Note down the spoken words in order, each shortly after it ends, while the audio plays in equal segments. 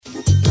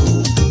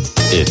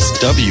It's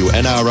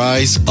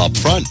WNRI's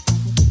Upfront.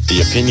 The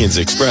opinions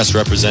expressed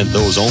represent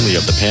those only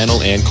of the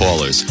panel and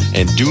callers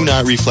and do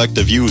not reflect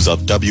the views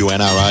of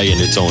WNRI and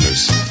its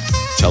owners.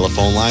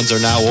 Telephone lines are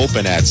now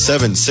open at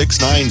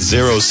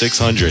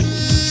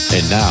 769-0600.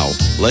 And now,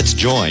 let's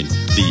join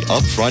the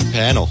Upfront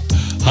panel.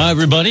 Hi,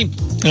 everybody,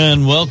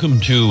 and welcome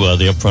to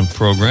the Upfront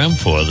program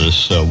for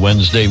this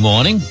Wednesday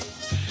morning.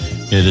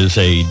 It is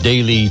a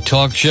daily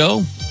talk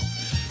show.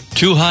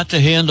 Too hot to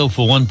handle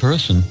for one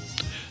person.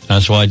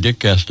 That's why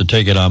Dick has to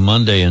take it on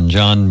Monday and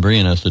John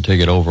Breen has to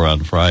take it over on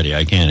Friday.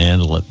 I can't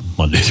handle it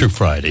Monday through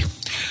Friday.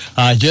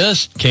 I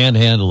just can't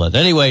handle it.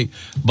 Anyway,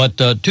 but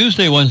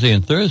Tuesday, Wednesday,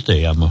 and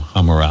Thursday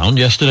I'm around.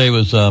 Yesterday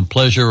was a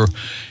pleasure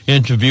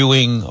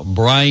interviewing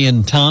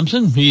Brian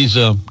Thompson. He's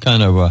a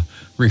kind of a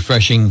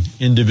refreshing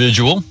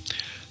individual.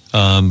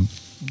 When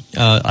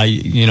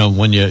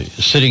you're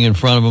sitting in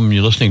front of him,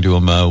 you're listening to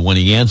him, when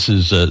he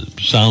answers,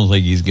 sounds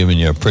like he's giving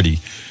you a pretty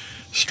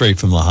straight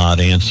from the heart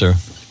answer.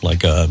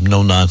 Like a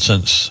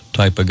no-nonsense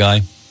type of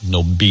guy,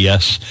 no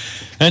BS.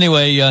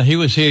 Anyway, he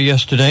was here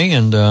yesterday,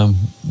 and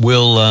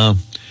we'll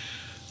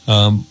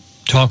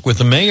talk with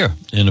the mayor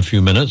in a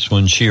few minutes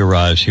when she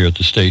arrives here at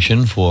the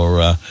station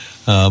for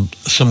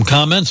some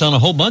comments on a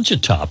whole bunch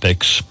of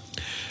topics.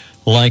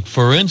 Like,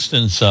 for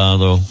instance,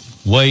 the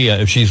way,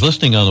 if she's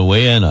listening on the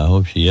way in, I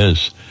hope she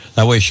is.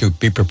 That way she'll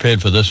be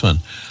prepared for this one.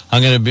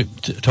 I'm going to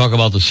talk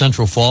about the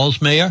Central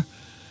Falls mayor.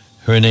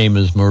 Her name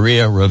is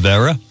Maria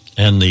Rivera.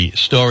 And the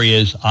story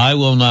is, I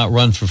will not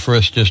run for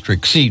 1st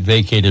District seat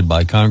vacated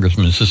by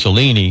Congressman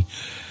Cicilline.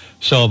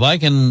 So if I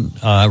can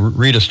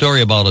read a story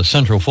about a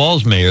Central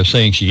Falls mayor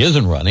saying she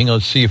isn't running,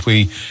 let's see if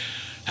we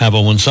have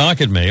a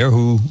Woonsocket mayor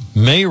who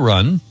may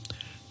run,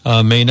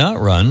 may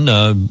not run.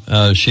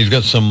 She's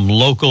got some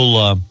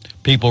local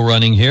people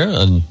running here,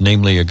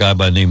 namely a guy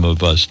by the name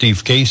of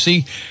Steve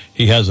Casey.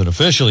 He hasn't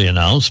officially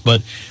announced,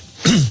 but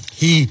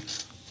he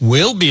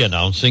will be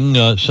announcing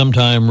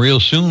sometime real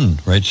soon.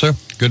 Right, sir?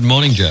 Good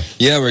morning, Jeff.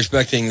 Yeah, we're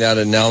expecting that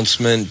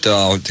announcement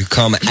to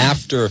come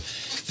after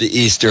the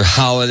Easter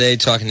holiday.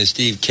 Talking to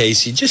Steve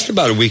Casey just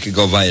about a week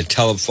ago via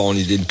telephone,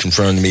 he did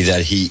confirm to me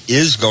that he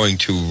is going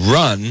to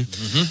run,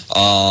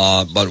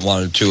 but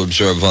wanted to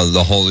observe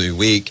the Holy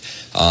Week.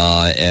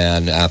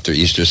 And after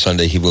Easter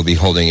Sunday, he will be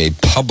holding a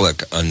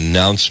public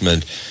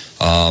announcement.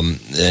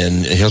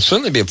 And he'll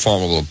certainly be a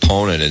formidable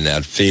opponent in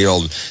that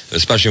field,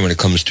 especially when it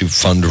comes to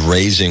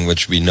fundraising,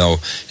 which we know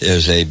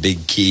is a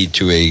big key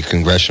to a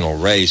congressional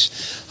race.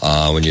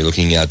 When you're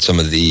looking at some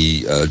of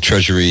the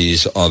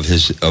treasuries of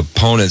his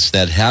opponents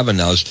that have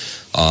announced,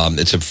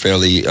 it's a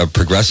fairly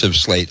progressive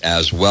slate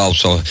as well.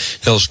 So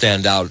he'll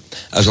stand out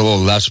as a little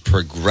less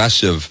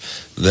progressive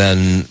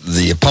than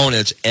the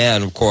opponents,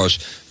 and of course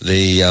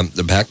the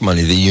PAC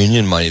money, the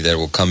union money that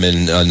will come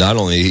in not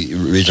only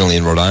regionally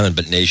in Rhode Island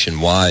but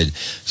nationwide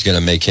is going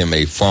to make him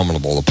a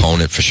formidable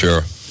opponent for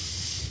sure.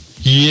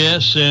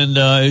 Yes, and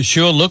it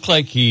sure looked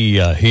like he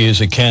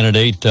is a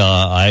candidate.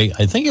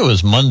 I think it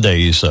was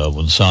Monday's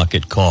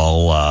Woonsocket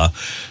call,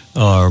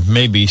 or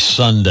maybe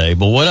Sunday,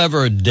 but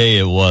whatever day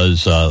it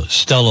was,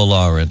 Stella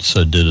Lawrence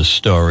did a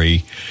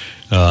story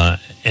and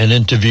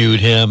interviewed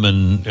him,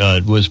 and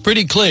it was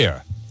pretty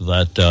clear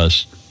that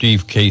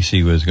Steve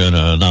Casey was going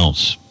to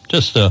announce.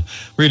 Just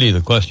really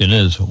the question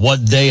is,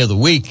 what day of the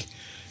week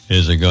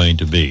is it going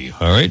to be?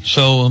 All right,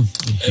 so...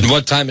 and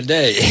what time of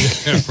day?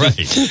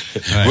 Right.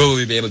 Will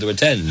we be able to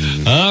attend?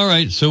 All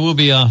right, so we'll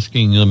be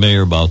asking the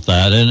mayor about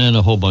that and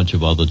a whole bunch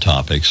of other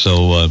topics.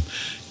 So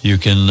you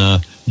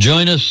can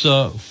join us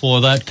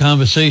for that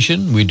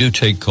conversation. We do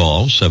take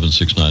calls,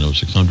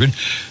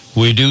 769-0600.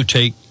 We do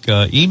take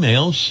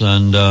emails,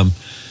 and...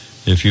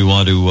 if you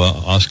want to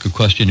ask a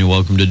question, you're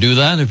welcome to do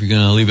that. If you're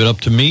going to leave it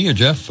up to me or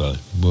Jeff,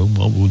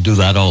 we'll do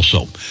that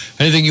also.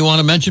 Anything you want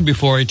to mention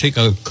before I take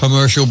a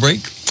commercial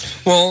break?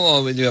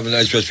 Well, we do have a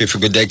nice recipe for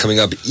Good Day coming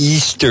up.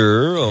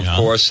 Easter, of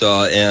course,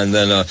 and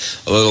then a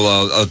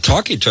little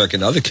talkie turk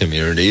in other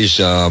communities.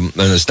 And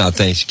it's not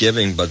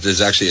Thanksgiving, but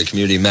there's actually a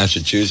community in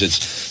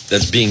Massachusetts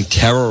that's being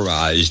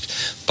terrorized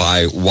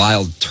by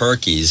wild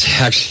turkeys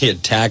actually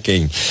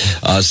attacking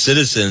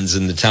citizens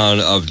in the town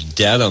of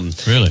Dedham.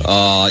 Really?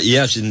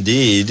 Yes,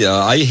 indeed.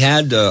 I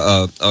had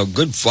a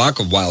good flock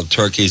of wild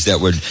turkeys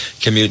that would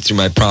commute through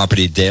my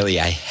property daily.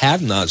 I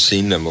have not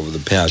seen them over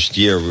the past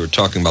year. We were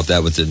talking about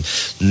that with the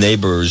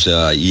neighbors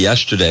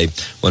yesterday,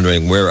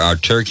 wondering where our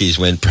turkeys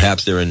went.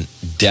 Perhaps they're in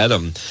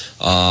Dedham.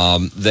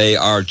 They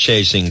are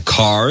chasing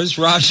cars,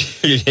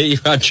 Roger. You're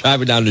out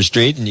driving down the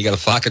street and you got a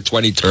flock of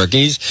 20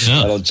 turkeys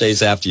that'll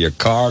chase after your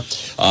car.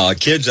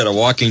 Kids that are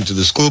walking to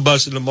the school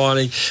bus in the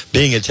morning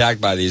being attacked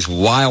by these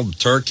wild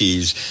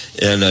turkeys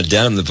in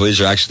Dedham. The police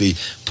are actually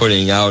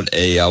putting out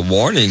a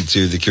warning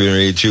to the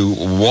community to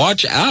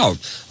watch out.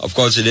 Of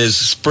course, it is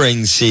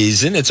spring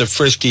season. It's a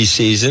frisky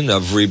season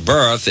of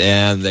rebirth,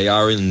 and they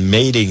are in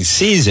mating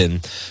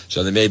season.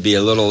 So they may be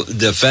a little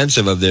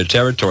defensive of their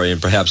territory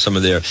and perhaps some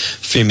of their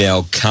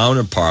female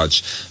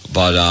counterparts.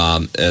 But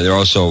they're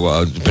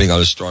also putting out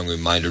a strong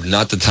reminder,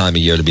 not the time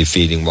of year to be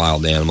feeding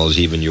wild animals,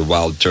 even your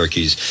wild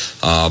turkeys.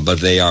 but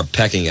they are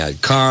pecking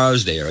at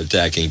cars, they are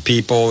attacking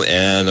people,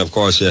 and, of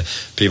course,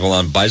 people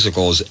on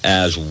bicycles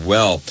as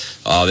well.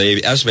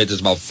 They estimate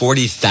there's about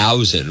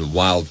 40,000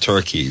 wild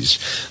turkeys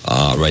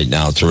right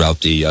now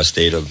throughout the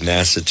state of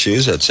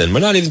Massachusetts. And we're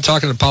not even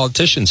talking to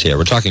politicians here.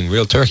 We're talking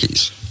real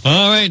turkeys.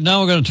 All right,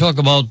 now we're going to talk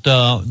about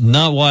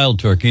not wild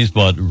turkeys,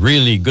 but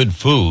really good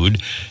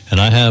food. And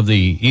I have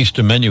the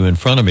Easter menu in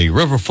front of me,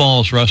 River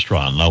Falls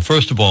Restaurant. Now,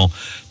 first of all,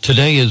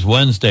 today is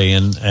Wednesday,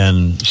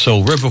 and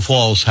so River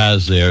Falls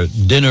has their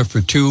dinner for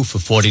two for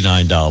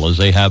 $49.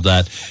 They have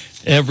that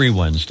every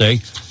Wednesday.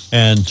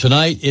 And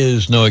tonight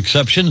is no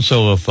exception,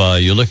 so if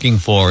you're looking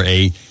for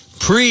a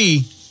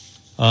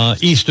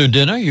pre-Easter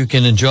dinner, you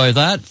can enjoy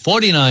that.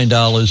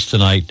 $49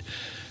 tonight.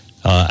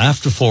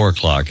 After 4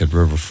 o'clock at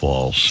River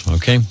Falls,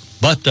 okay?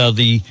 But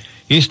the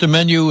Easter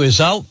menu is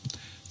out.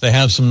 They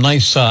have some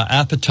nice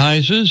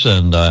appetizers,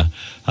 and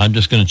I'm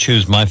just going to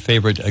choose my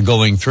favorite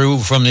going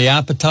through. From the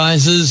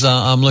appetizers,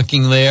 I'm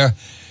looking there,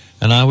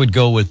 and I would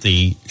go with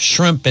the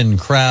shrimp and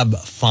crab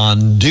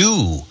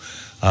fondue,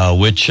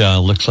 which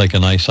looks like a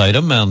nice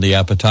item on the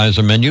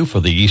appetizer menu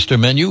for the Easter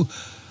menu.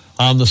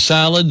 On the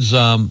salads,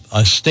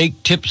 a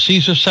steak tip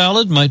Caesar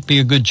salad might be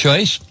a good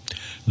choice.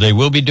 They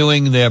will be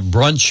doing their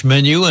brunch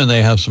menu, and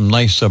they have some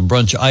nice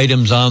brunch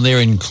items on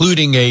there,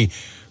 including a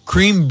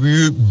creme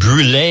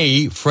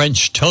brulee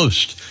French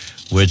toast,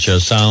 which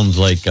sounds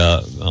like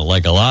a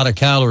lot of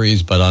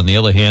calories, but on the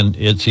other hand,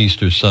 it's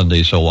Easter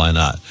Sunday, so why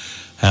not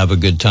have a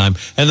good time?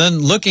 And then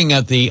looking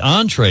at the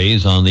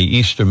entrees on the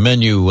Easter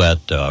menu at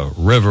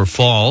River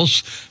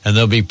Falls, and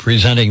they'll be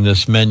presenting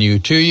this menu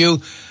to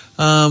you.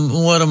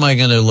 What am I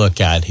going to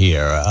look at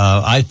here?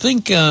 I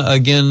think,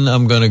 again,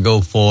 I'm going to go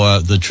for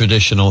the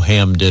traditional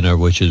ham dinner,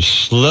 which is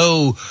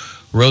slow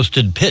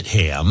roasted pit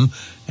ham.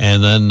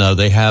 And then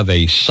they have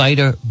a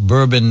cider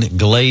bourbon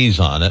glaze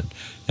on it.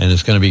 And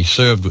it's going to be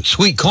served with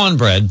sweet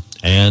cornbread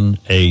and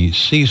a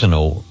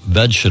seasonal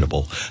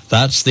vegetable.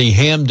 That's the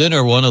ham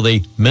dinner, one of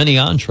the many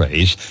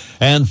entrees.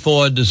 And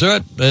for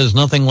dessert, there's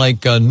nothing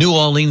like New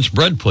Orleans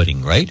bread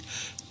pudding, right?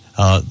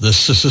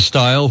 This is a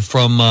style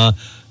from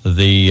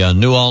the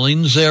New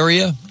Orleans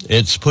area.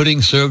 It's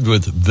pudding served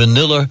with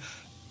vanilla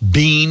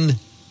bean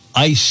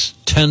ice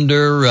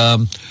tender,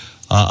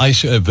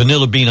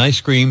 vanilla bean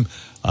ice cream,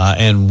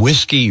 and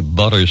whiskey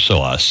butter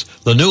sauce.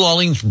 The New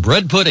Orleans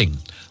bread pudding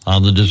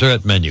on the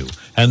dessert menu.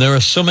 And there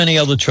are so many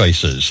other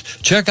choices.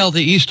 Check out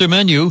the Easter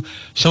menu.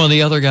 Some of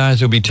the other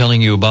guys will be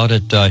telling you about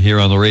it here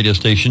on the radio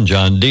station.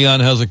 John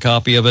Dion has a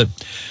copy of it.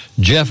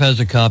 Jeff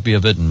has a copy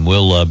of it, and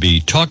we'll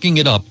be talking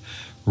it up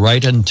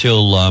right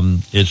until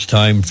it's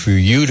time for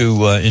you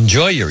to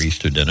enjoy your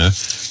Easter dinner.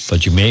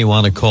 But you may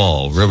want to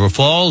call River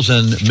Falls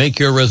and make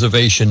your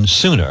reservation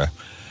sooner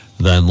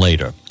than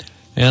later.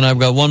 And I've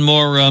got one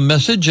more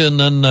message, and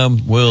then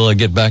we'll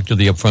get back to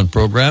the Upfront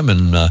program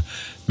and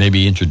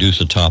maybe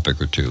introduce a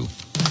topic or two.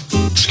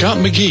 Scott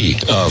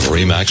McGee of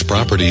RE/MAX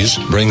Properties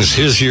brings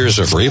his years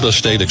of real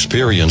estate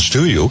experience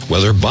to you,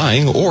 whether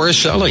buying or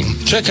selling.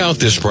 Check out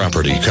this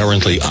property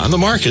currently on the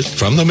market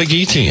from the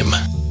McGee team.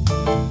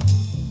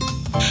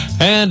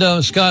 And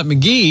Scott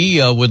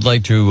McGee would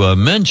like to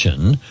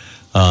mention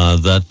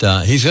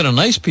that he's got a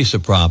nice piece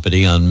of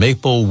property on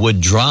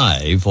Maplewood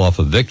Drive off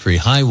of Victory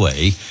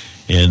Highway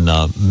in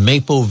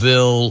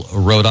Mapleville,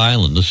 Rhode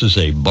Island. This is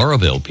a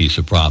Burrillville piece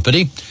of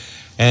property.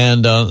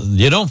 And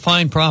you don't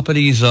find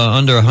properties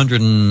under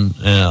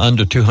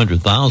under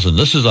 $200,000.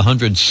 This is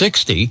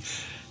 $160,000,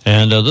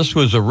 and this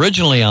was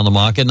originally on the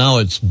market. Now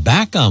it's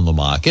back on the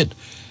market.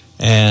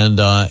 And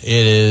it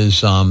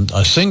is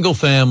a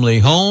single-family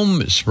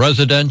home. It's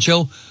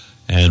residential,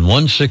 and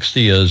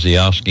 $160,000 is the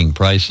asking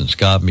price, and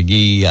Scott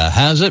McGee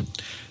has it.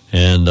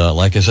 And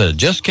like I said, it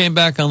just came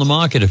back on the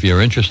market if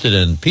you're interested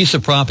in a piece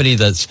of property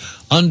that's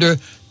under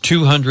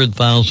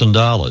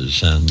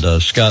 $200,000. And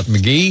Scott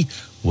McGee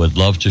would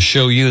love to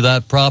show you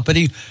that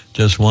property,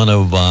 just one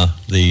of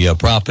the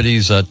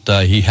properties that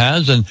he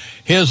has. And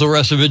here's the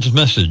rest of his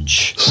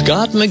message.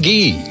 Scott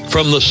McGee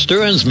from the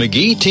Stearns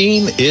McGee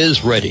team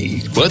is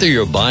ready. Whether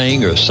you're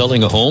buying or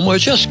selling a home or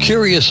just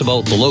curious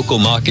about the local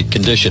market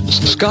conditions,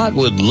 Scott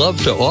would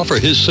love to offer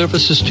his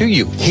services to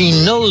you. He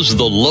knows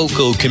the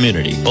local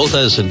community, both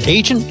as an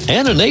agent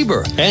and a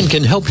neighbor, and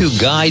can help you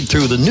guide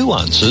through the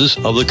nuances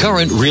of the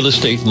current real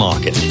estate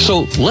market.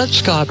 So let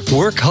Scott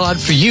work hard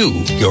for you.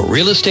 Your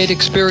real estate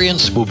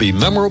experience will be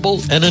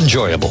memorable and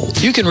enjoyable.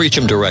 You can reach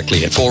him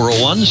directly at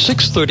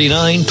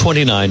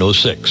 401-639-2906.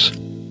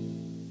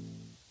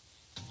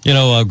 You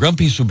know,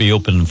 Grumpy's will be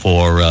open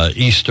for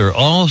Easter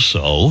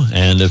also,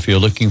 and if you're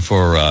looking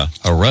for a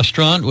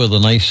restaurant with a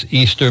nice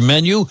Easter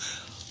menu,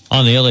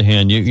 on the other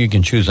hand, you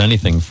can choose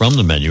anything from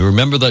the menu.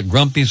 Remember that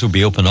Grumpy's will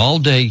be open all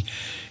day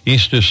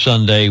Easter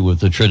Sunday with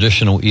the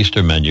traditional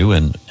Easter menu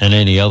and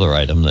any other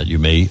item that you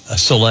may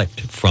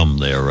select from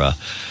their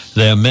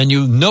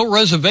menu. No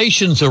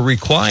reservations are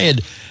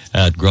required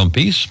at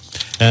Grumpy's.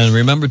 And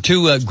remember,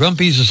 too,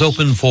 Grumpy's is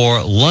open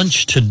for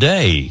lunch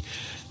today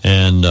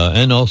and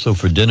also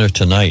for dinner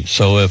tonight.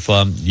 So if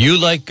you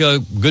like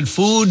good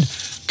food,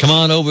 come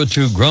on over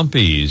to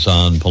Grumpy's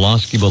on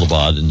Pulaski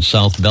Boulevard in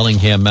South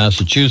Bellingham,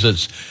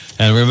 Massachusetts.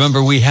 And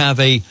remember, we have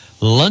a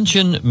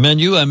luncheon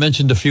menu. I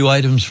mentioned a few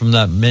items from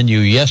that menu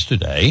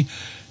yesterday.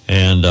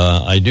 And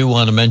I do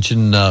want to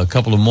mention a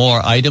couple of more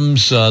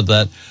items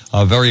that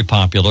are very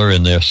popular,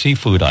 and they're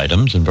seafood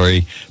items and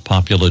very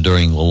popular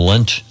during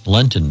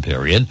Lenten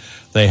period.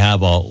 They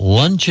have a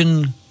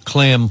luncheon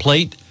clam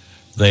plate.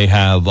 They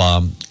have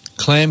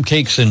clam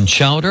cakes and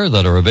chowder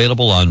that are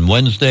available on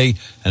Wednesday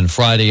and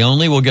Friday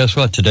only. Well, guess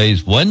what?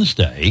 Today's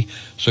Wednesday,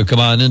 so come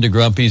on into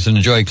Grumpy's and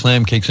enjoy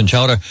clam cakes and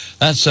chowder.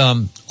 That's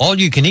all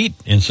you can eat,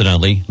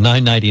 incidentally,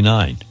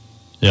 $9.99.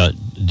 Yeah,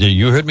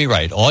 you heard me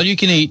right. All you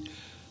can eat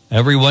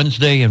every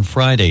Wednesday and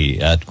Friday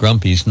at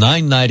Grumpy's,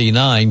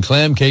 $9.99,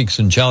 clam cakes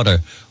and chowder,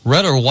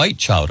 red or white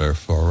chowder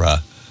for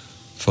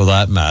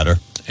that matter.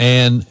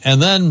 And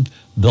then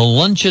the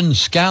luncheon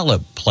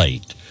scallop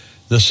plate.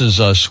 This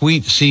is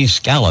sweet sea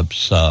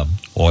scallops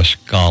or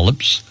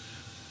scallops,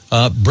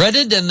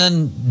 breaded and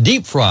then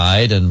deep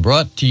fried and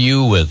brought to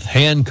you with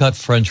hand-cut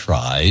French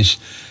fries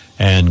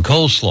and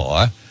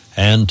coleslaw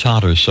and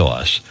tartar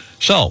sauce.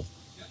 So,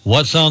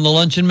 what's on the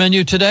luncheon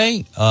menu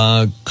today?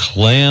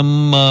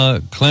 Clam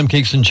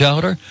cakes and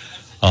chowder,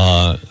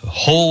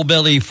 whole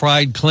belly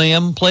fried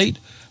clam plate,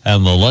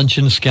 and the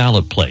luncheon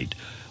scallop plate.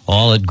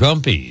 All at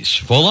Grumpy's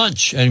for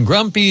lunch. And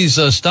Grumpy's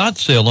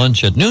starts their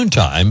lunch at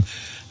noontime,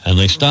 and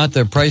they start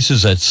their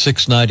prices at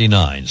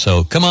 $6.99.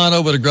 So come on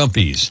over to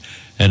Grumpy's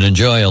and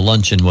enjoy a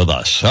luncheon with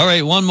us. All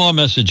right, one more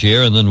message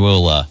here, and then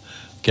we'll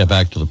get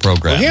back to the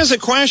program. Well, here's a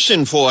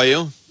question for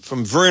you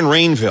from Vern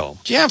Rainville.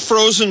 Do you have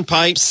frozen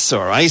pipes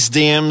or ice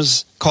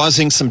dams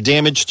causing some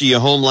damage to your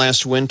home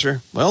last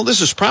winter? Well, this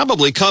is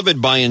probably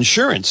covered by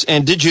insurance.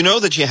 And did you know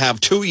that you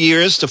have 2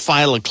 years to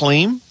file a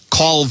claim?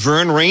 Call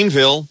Vern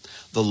Rainville,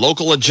 the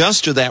local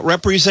adjuster that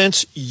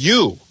represents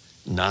you,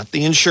 not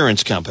the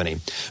insurance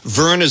company.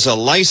 Vern is a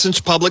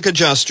licensed public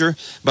adjuster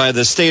by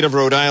the state of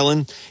Rhode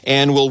Island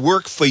and will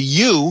work for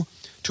you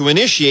to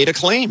initiate a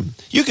claim.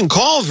 You can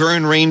call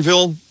Vern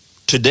Rainville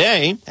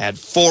today at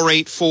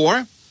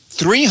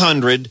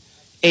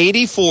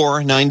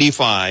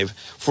 484-300-8495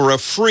 for a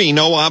free,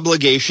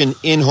 no-obligation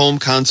in-home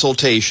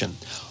consultation.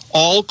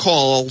 All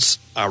calls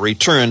are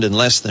returned in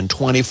less than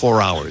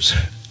 24 hours.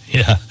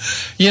 Yeah.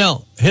 You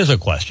know, here's a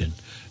question.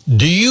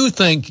 Do you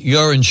think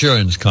your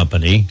insurance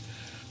company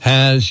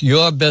has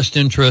your best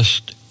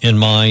interest in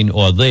mind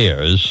or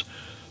theirs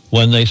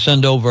when they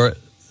send over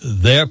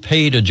their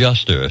paid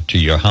adjuster to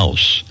your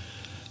house?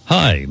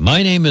 Hi,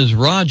 my name is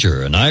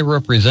Roger, and I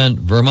represent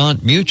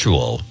Vermont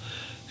Mutual,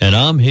 and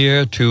I'm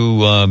here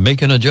to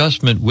make an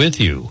adjustment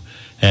with you,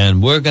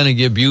 and we're going to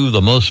give you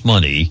the most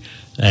money,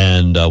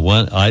 and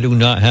when I do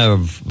not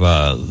have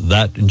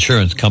that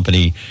insurance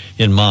company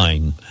in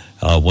mind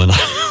when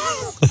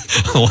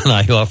when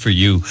I offer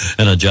you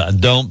an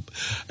adjustment. Don't,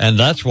 and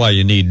that's why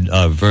you need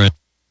Vern.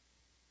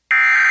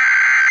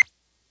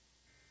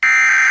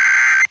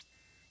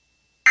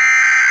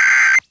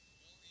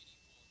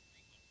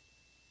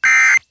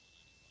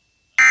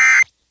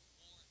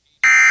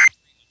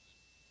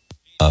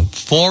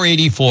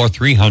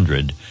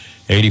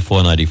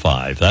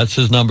 $484-300-8495. That's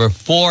his number,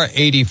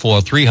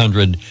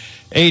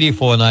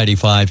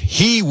 $484-300-8495.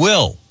 He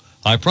will,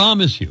 I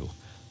promise you,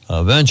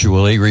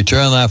 eventually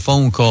return that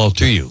phone call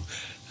to you.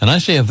 And I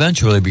say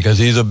eventually because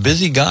he's a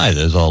busy guy.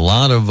 There's a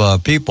lot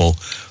of people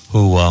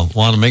who want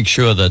to make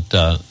sure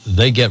that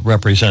they get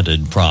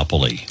represented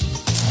properly.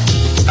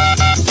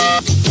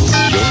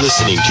 You're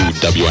listening to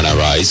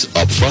WNRI's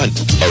Upfront,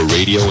 a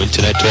radio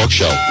internet talk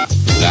show.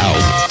 Now,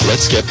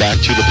 let's get back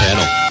to the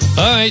panel.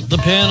 All right, the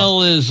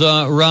panel is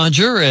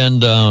Roger,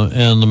 and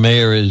the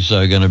mayor is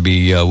going to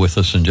be with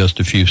us in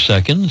just a few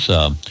seconds.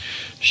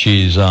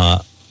 She's...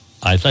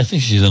 I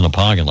think she's in the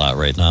parking lot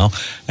right now,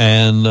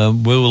 and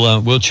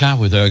we'll chat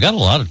with her. I got a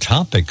lot of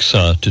topics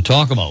to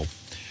talk about.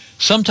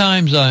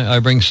 Sometimes I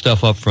bring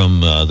stuff up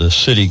from the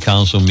city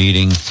council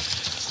meeting,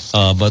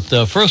 but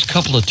the first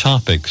couple of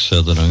topics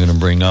that I'm going to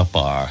bring up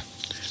are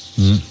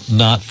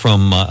not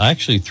from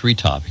actually three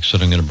topics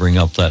that I'm going to bring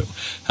up that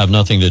have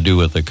nothing to do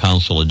with the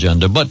council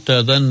agenda. But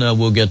then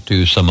we'll get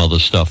to some other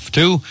stuff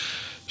too.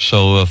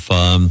 So if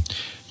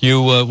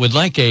you would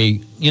like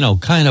a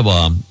kind of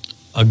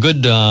a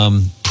good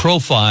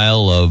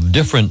profile of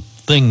different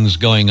things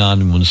going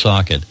on in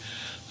Woonsocket,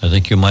 I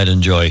think you might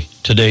enjoy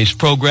today's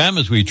program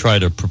as we try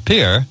to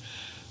prepare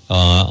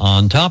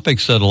on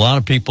topics that a lot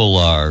of people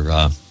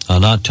are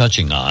not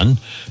touching on.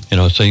 You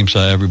know, it seems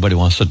everybody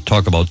wants to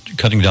talk about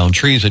cutting down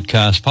trees at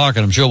Cass Park,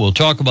 and I'm sure we'll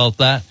talk about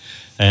that.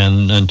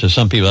 And to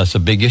some people, that's a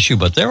big issue.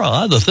 But there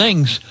are other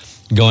things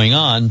going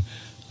on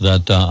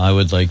that I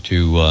would like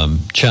to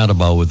chat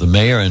about with the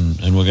mayor,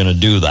 and we're going to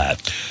do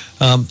that.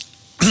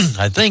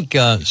 I think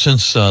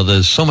since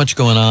there's so much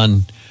going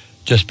on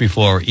just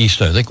before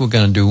Easter, I think we're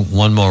going to do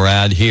one more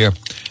ad here,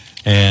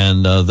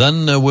 and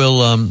then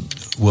we'll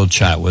we'll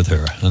chat with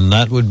her. And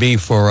that would be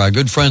for our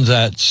good friends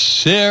at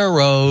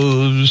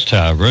Ciro's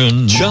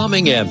Tavern.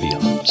 Charming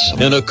ambience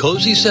in a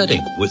cozy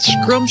setting with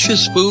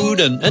scrumptious food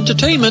and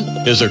entertainment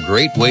is a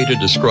great way to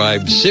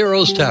describe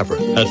Ciro's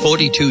Tavern at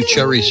 42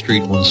 Cherry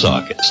Street,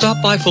 Woonsocket.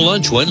 Stop by for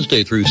lunch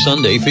Wednesday through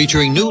Sunday,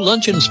 featuring new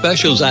luncheon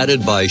specials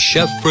added by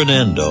Chef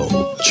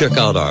Fernando. Check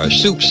out our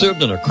soup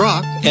served in a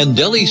crock and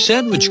deli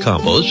sandwich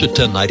combos at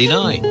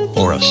 $10.99,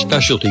 or our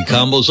specialty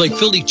combos like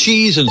Philly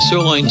cheese and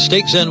sirloin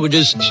steak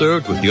sandwiches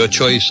served with your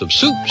choice of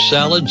soup,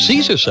 salad,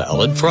 Caesar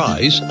salad,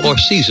 fries, or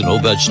seasonal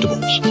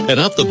vegetables. And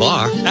at the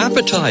bar,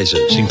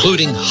 appetizers,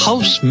 including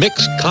house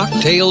mixed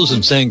cocktails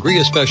and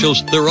sangria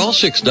specials. They're all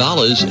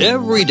 $6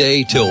 every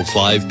day till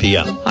 5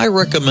 p.m. I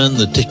recommend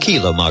the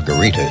tequila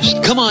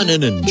margaritas. Come on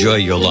in and enjoy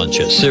your lunch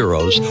at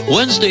Ciro's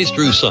Wednesdays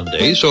through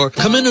Sundays, or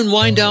come in and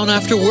wind down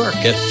after work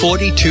at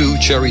 42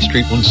 Cherry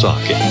Street,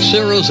 Woonsocket.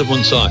 Ciro's of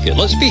Woonsocket.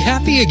 Let's be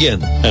happy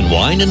again and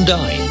wine and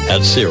dine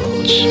at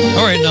Ciro's.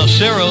 All right, now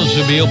Ciro's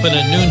will be open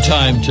at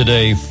noontime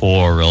today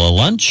for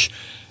lunch.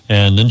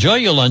 And enjoy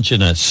your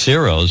luncheon at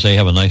Ciro's. They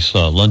have a nice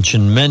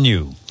luncheon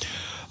menu.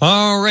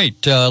 All right,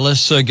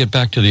 let's get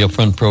back to the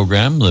Upfront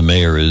program. The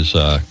mayor is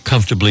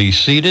comfortably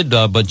seated,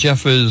 but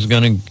Jeff is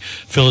going to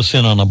fill us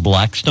in on a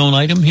Blackstone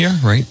item here,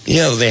 right?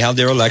 Yeah, they had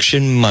their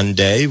election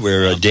Monday,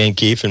 where Dan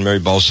Keefe and Mary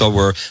Balso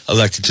were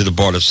elected to the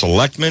Board of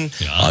Selectmen.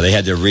 Yeah. They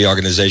had their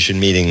reorganization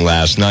meeting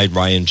last night.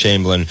 Ryan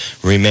Chamberlain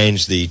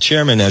remains the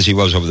chairman, as he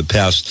was over the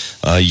past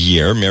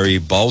year. Mary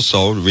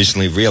Balso,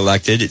 recently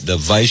reelected, the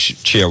vice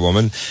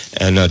chairwoman,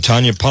 and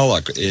Tanya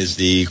Pollock is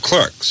the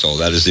clerk. So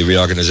that is the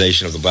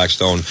reorganization of the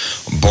Blackstone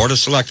Board of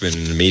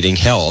Selectmen meeting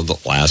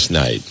held last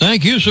night.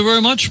 Thank you so very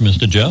much,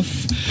 Mr.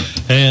 Jeff.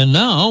 And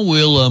now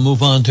we'll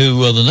move on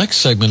to the next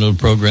segment of the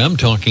program,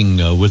 talking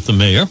with the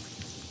mayor.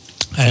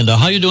 And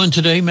how you doing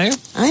today, Mayor?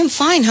 I'm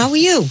fine. How are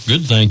you?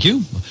 Good, thank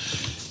you.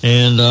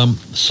 And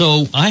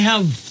so I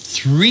have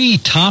 3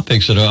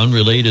 topics that are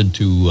unrelated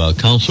to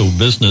council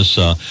business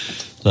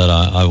that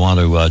I want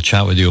to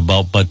chat with you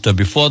about. But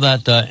before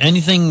that,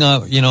 anything,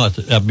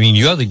 I mean,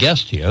 you're the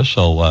guest here,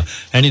 so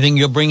anything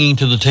you're bringing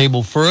to the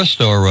table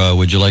first, or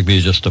would you like me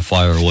just to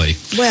fire away?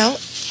 Well,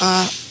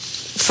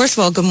 first of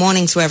all, good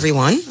morning to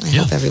everyone. I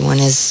hope everyone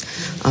is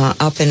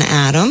up and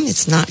at 'em.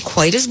 It's not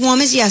quite as warm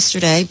as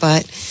yesterday,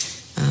 but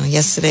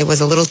yesterday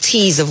was a little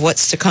tease of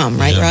what's to come,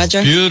 right,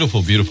 Roger?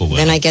 Beautiful, beautiful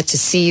weather. Then I get to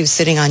see you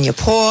sitting on your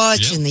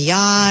porch in the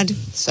yard.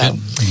 So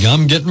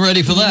I'm getting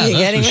ready for that. You're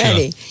getting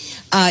ready.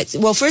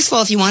 Well, first of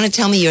all, if you want to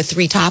tell me your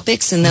 3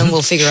 topics, and then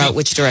we'll figure out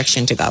which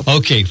direction to go.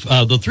 Okay,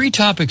 the 3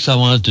 topics I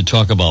wanted to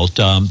talk about,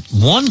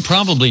 one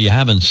probably you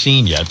haven't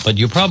seen yet, but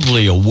you're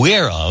probably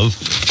aware of.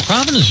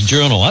 Providence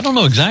Journal, I don't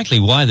know exactly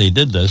why they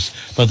did this,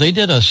 but they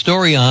did a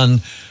story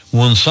on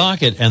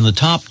Woonsocket and the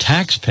top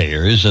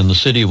taxpayers in the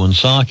city of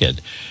Woonsocket.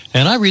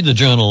 And I read the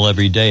Journal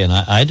every day, and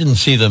I didn't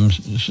see them,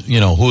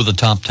 who are the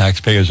top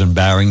taxpayers in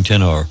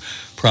Barrington or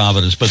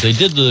Providence, but they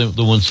did the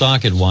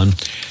Woonsocket one,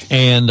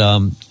 and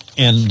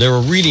there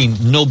were really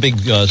no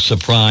big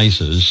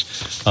surprises,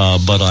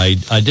 but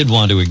I did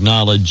want to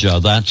acknowledge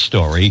that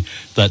story,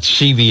 that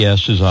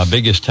CVS is our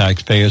biggest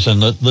taxpayers,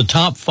 and the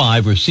top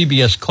 5 were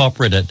CVS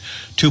Corporate at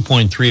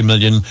 $2.3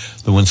 million,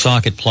 the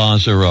Woonsocket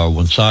Plaza or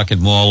Woonsocket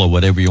Mall or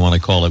whatever you want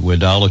to call it, where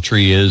Dollar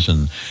Tree is,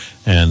 and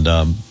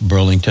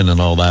Burlington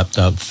and all that,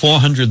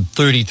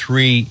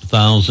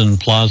 $433,000,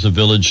 Plaza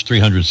Village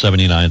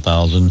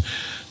 $379,000.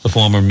 The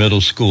former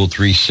middle school,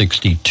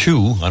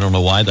 362. I don't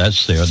know why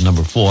that's there at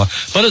number 4,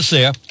 but it's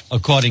there,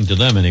 according to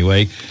them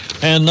anyway.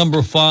 And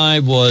number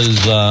 5 was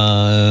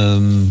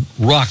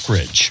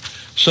Rockridge.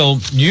 So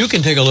you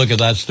can take a look at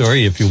that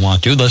story if you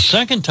want to. The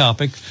second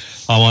topic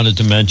I wanted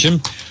to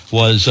mention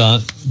was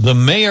the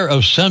mayor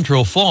of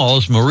Central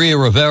Falls, Maria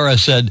Rivera,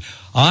 said,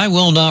 "I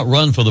will not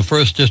run for the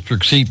 1st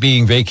District seat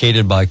being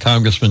vacated by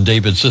Congressman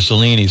David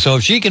Cicilline." So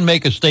if she can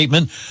make a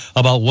statement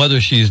about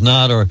whether she's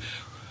not or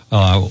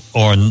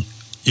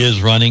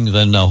is running,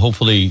 then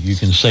hopefully you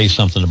can say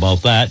something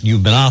about that.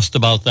 You've been asked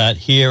about that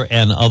here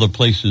and other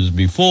places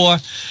before,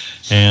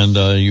 and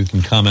you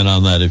can comment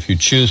on that if you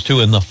choose to.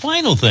 And the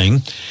final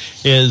thing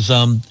is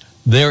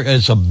there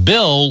is a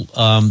bill,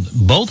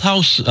 both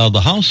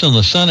the House and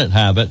the Senate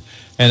have it,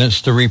 and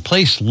it's to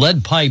replace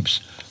lead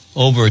pipes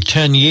over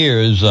 10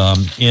 years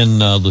in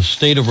the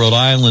state of Rhode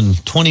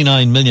Island.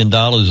 $29 million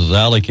is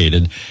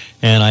allocated,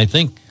 and I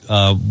think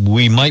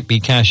we might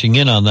be cashing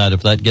in on that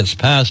if that gets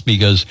passed,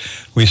 because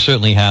we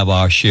certainly have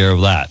our share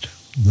of that.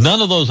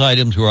 None of those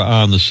items were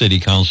on the city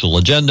council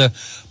agenda,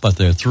 but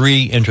there are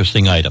 3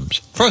 interesting items.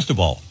 First of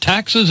all,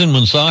 taxes in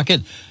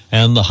Woonsocket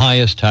and the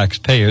highest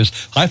taxpayers.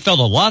 I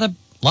felt a lot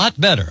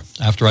better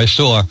after I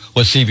saw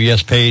what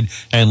CVS paid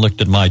and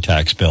looked at my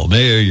tax bill.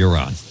 Mayor, you're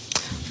on.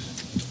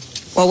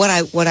 Well,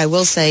 what I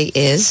will say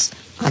is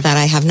that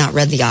I have not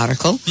read the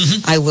article.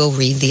 I will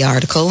read the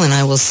article, and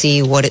I will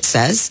see what it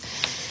says.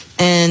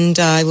 and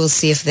I will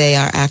see if they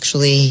are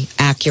actually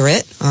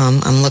accurate.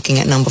 I'm looking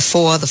at number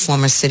 4, the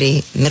former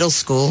city middle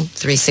school,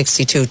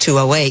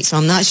 362-208. So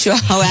I'm not sure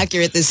how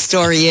accurate this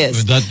story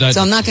is.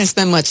 So I'm not going to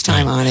spend much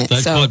time on it.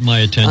 That caught my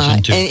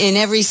attention, too. In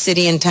every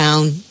city and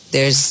town,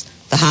 there's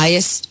the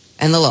highest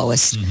and the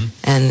lowest,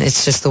 and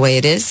it's just the way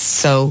it is.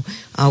 So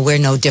we're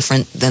no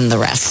different than the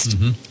rest.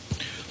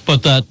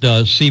 But that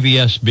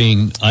CVS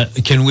being,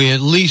 can we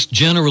at least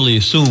generally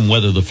assume,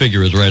 whether the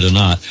figure is right or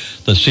not,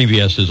 that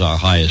CVS is our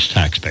highest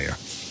taxpayer?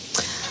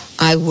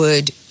 I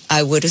would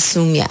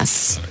assume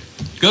yes.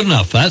 Good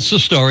enough. That's the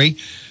story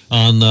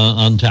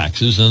on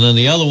taxes. And then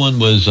the other one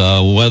was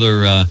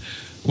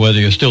whether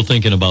you're still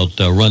thinking about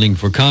running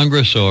for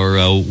Congress, or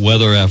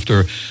whether,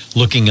 after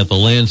looking at the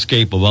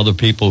landscape of other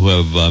people who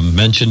have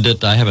mentioned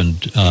it. I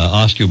haven't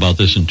asked you about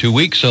this in 2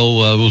 weeks,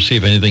 so we'll see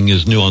if anything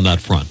is new on that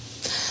front.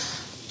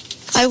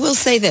 I will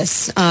say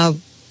this.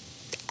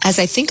 As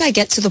I think I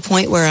get to the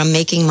point where I'm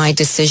making my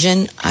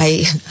decision,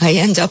 I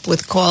end up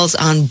with calls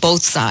on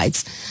both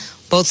sides.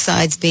 Both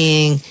sides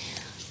being,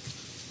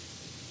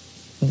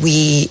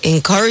 we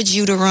encourage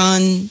you to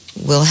run,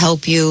 we'll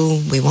help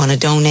you, we want to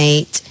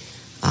donate,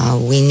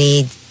 we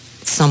need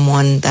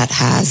someone that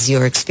has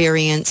your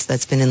experience,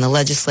 that's been in the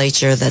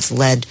legislature, that's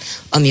led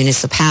a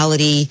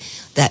municipality,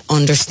 that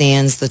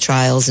understands the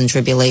trials and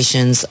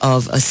tribulations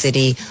of a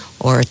city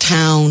or a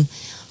town.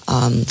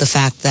 The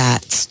fact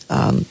that,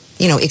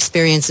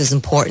 experience is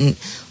important.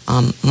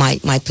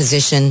 My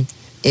position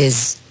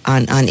is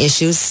on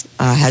issues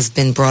has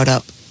been brought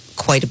up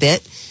quite a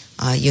bit.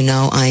 I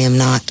am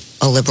not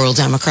a liberal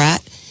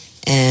Democrat,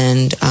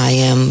 and I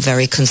am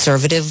very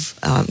conservative.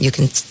 You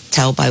can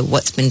tell by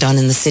what's been done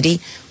in the city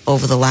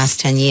over the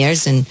last 10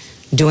 years, and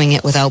doing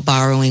it without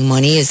borrowing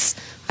money is,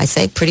 I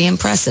say, pretty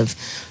impressive.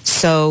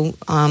 So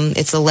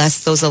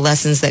those are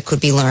lessons that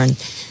could be learned.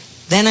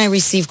 Then I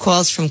receive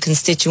calls from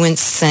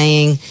constituents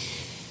saying,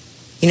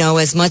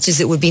 as much as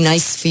it would be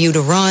nice for you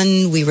to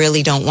run, we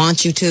really don't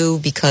want you to,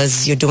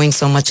 because you're doing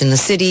so much in the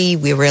city.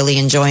 We're really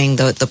enjoying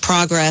the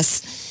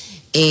progress.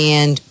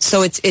 And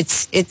so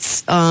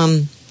it's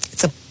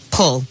a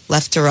pull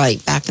left to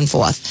right, back and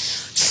forth.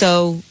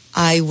 So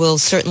I will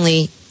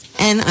certainly,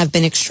 and I've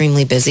been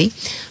extremely busy.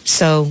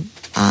 So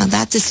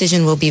that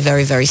decision will be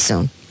very, very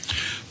soon.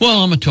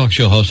 Well, I'm a talk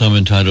show host. I'm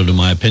entitled to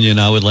my opinion.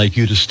 I would like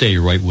you to stay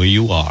right where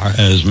you are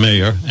as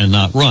mayor and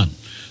not run.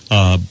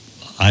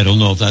 I don't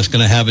know if that's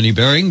going to have any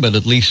bearing, but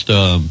at least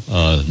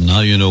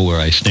now you know where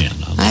I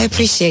stand. I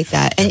appreciate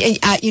that. And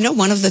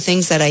one of the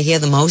things that I hear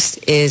the most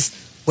is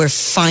we're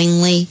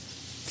finally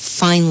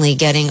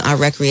getting our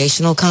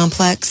recreational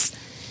complex.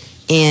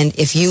 And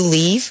if you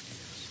leave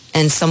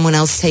and someone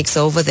else takes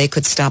over, they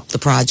could stop the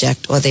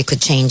project, or they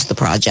could change the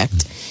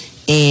project.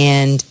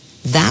 And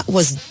that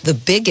was the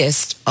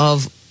biggest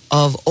of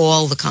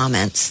all the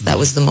comments. That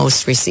was the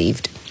most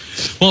received.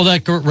 Well,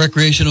 that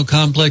recreational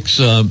complex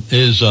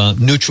is a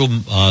neutral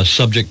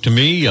subject to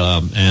me,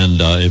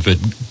 and if it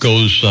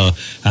goes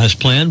as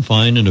planned,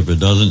 fine, and if it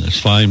doesn't, it's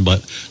fine.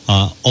 But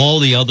all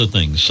the other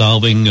things,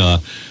 solving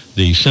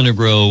the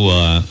Synagro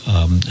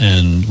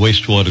and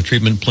wastewater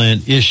treatment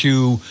plant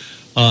issue,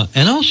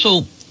 and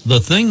also the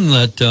thing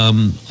that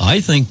I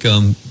think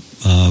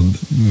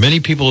many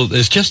people,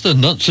 it's just the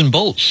nuts and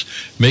bolts,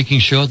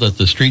 making sure that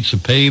the streets are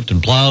paved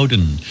and plowed,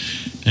 and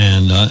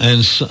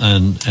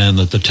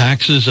that the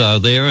taxes are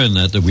there, and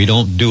that we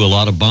don't do a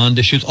lot of bond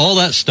issues, all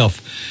that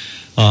stuff.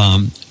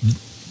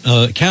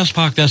 Cass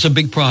Park, that's a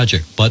big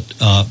project, but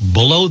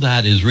below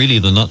that is really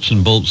the nuts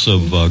and bolts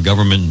of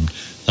government.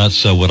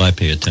 That's what I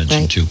pay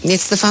attention to.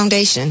 It's the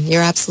foundation.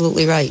 You're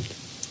absolutely right.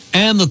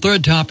 And the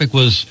third topic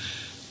was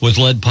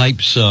lead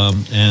pipes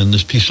and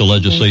this piece of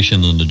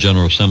legislation in the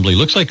General Assembly.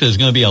 Looks like there's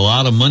going to be a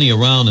lot of money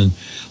around, and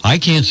I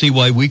can't see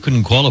why we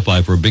couldn't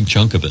qualify for a big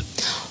chunk of it.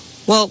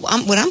 Well,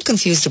 what I'm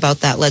confused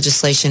about that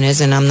legislation is,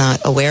 and I'm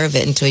not aware of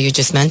it until you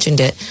just mentioned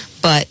it,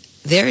 but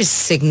there is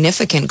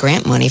significant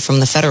grant money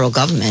from the federal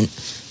government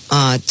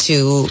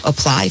to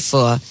apply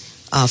for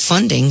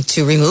funding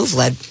to remove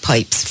lead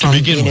pipes from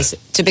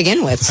to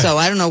begin with. So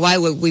I don't know why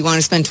we want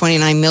to spend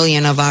 $29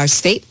 million of our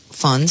state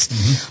funds.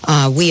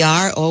 We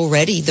are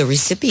already the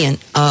recipient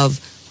of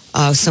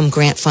some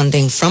grant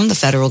funding from the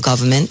federal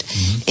government,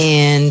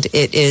 and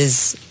it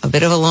is a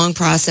bit of a long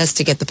process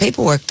to get the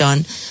paperwork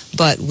done,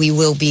 but we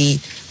will be,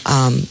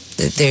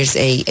 there's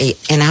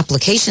an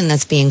application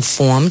that's being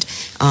formed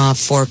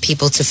for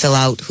people to fill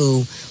out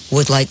who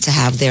would like to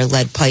have their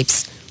lead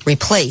pipes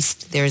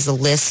replaced. There's a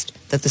list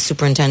that the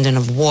superintendent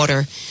of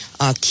water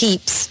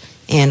keeps,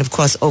 and of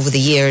course over the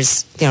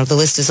years, the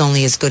list is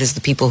only as good as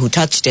the people who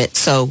touched it.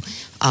 So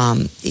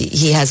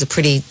he has a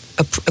pretty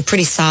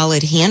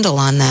solid handle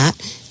on that,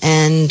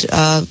 and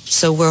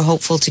so we're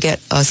hopeful to get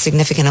a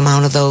significant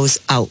amount of those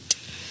out.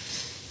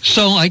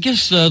 So I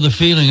guess the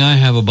feeling I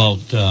have about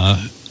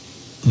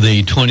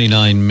the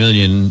 $29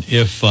 million,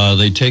 if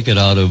they take it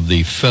out of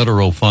the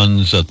federal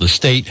funds that the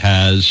state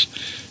has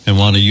and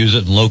want to use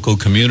it in local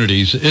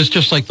communities, it's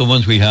just like the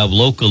ones we have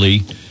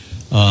locally.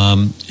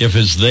 If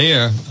it's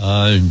there,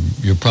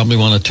 you probably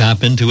want to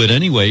tap into it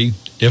anyway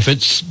if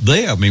it's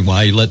there, I mean,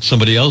 why let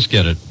somebody else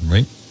get it,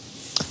 right?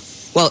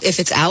 Well, if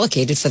it's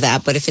allocated for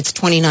that, but if it's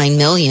 $29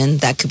 million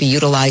that could be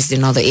utilized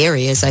in other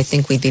areas, I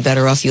think we'd be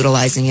better off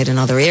utilizing it in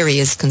other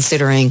areas,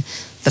 considering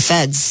the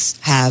feds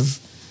have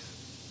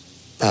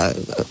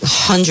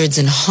hundreds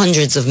and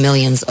hundreds of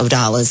millions of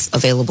dollars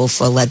available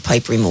for lead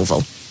pipe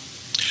removal.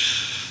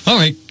 All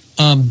right.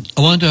 I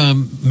want to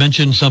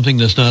mention something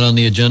that's not on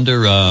the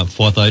agenda.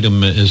 Fourth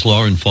item is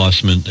law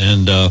enforcement.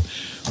 And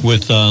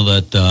with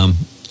that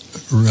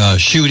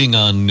shooting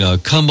on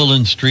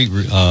Cumberland Street,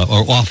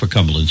 or off of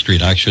Cumberland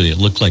Street, actually, it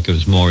looked like it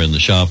was more in the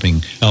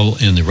shopping,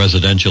 in the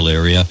residential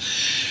area.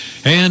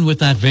 And with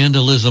that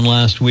vandalism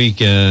last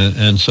week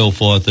and so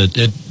forth, it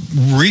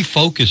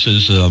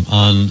refocuses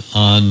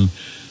on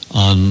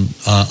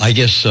I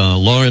guess,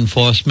 law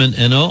enforcement,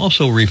 and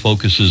also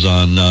refocuses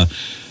on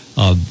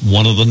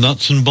one of the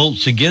nuts and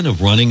bolts again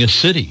of running a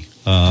city,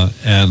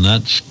 and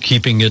that's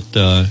keeping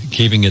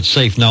it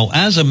safe. Now,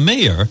 as a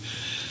mayor,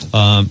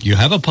 you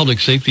have a public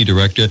safety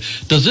director.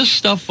 Does this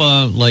stuff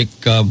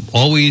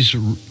always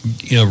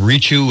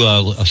reach you?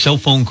 A cell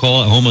phone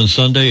call at home on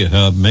Sunday,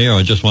 Mayor,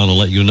 I just want to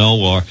let you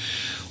know,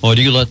 or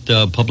do you let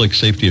public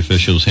safety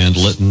officials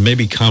handle it and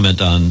maybe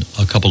comment on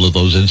a couple of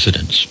those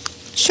incidents?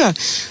 Sure.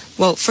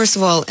 Well, first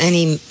of all,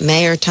 any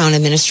mayor, town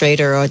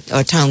administrator, or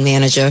town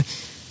manager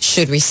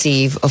should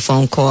receive a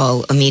phone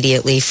call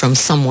immediately from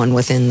someone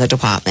within the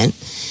department.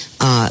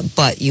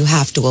 But you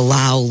have to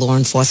allow law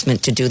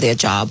enforcement to do their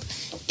job.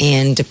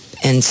 And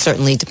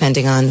certainly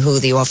depending on who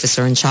the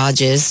officer in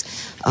charge is,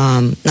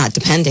 not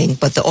depending,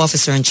 but the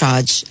officer in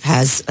charge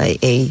has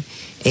a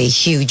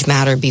huge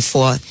matter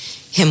before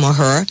him or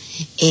her,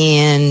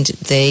 and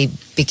they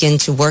begin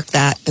to work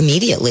that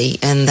immediately.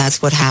 And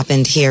that's what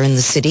happened here in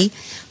the city.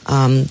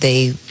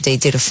 They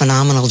did a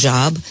phenomenal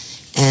job,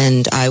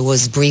 and I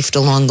was briefed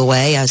along the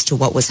way as to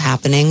what was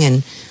happening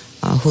and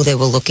who they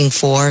were looking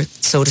for,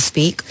 so to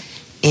speak.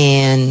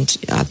 And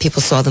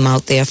people saw them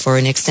out there for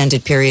an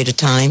extended period of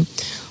time.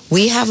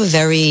 We have a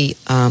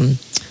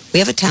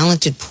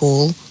talented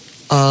pool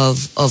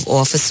of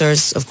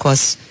officers. Of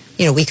course,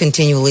 we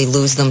continually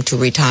lose them to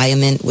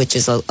retirement, which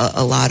is a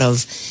lot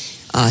of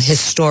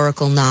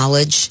historical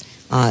knowledge.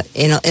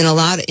 In a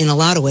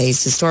lot of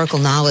ways, historical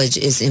knowledge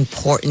is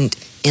important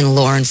in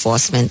law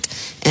enforcement,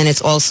 and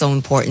it's also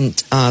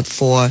important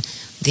for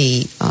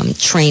the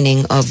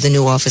training of the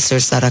new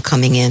officers that are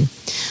coming in.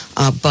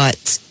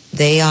 But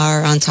they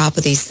are on top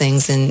of these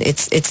things, and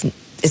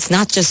it's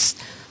not just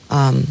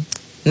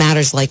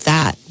matters like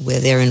that where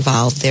they're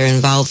involved. They're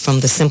involved from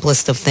the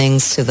simplest of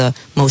things to the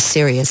most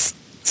serious,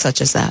 such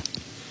as that.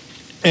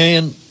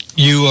 And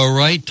you are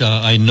right.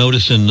 I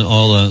notice in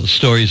all the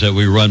stories that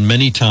we run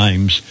many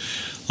times,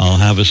 I'll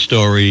have a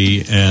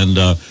story, and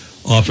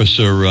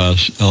Officer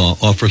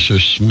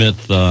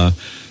Smith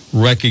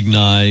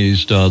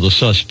recognized the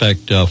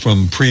suspect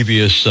from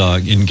previous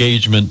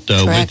engagement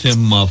with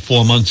him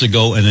 4 months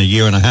ago and a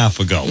year and a half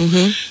ago.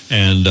 Mm-hmm.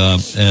 And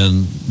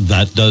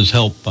that does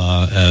help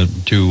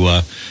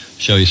to,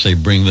 shall you say,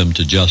 bring them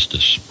to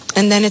justice.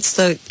 And then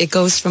it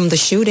goes from the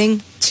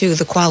shooting to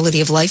the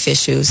quality of life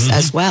issues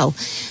as well.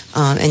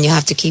 And you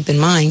have to keep in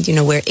mind,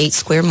 we're 8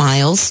 square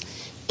miles,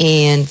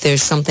 and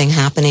there's something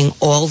happening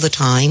all the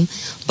time.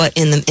 But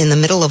in the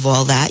middle of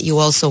all that, you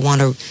also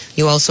want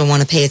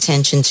to pay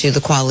attention to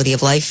the quality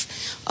of life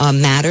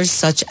matters,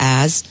 such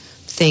as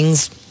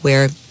things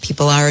where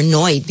people are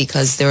annoyed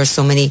because there are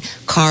so many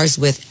cars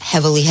with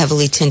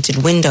heavily tinted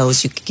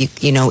windows.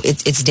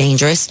 It's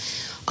dangerous.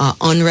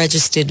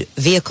 Unregistered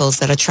vehicles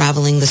that are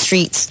traveling the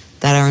streets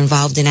that are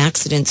involved in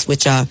accidents,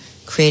 which are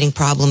creating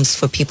problems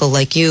for people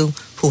like you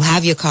who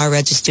have your car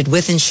registered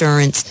with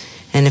insurance.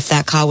 And if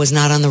that car was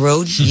not on the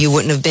road, you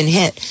wouldn't have been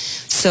hit.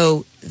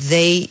 So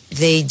they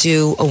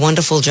do a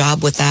wonderful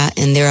job with that,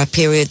 and there are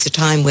periods of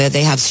time where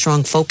they have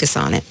strong focus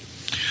on it.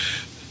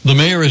 The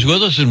mayor is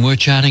with us, and we're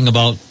chatting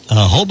about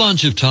a whole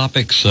bunch of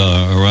topics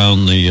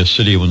around the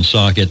city of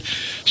Woonsocket.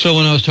 So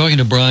when I was talking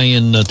to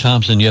Brian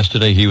Thompson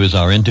yesterday, he was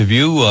our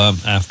interview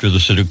after the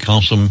city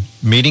council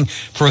meeting.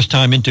 First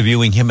time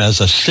interviewing him as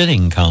a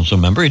sitting council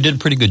member. He did a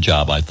pretty good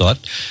job, I thought,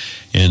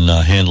 in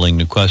handling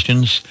the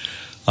questions.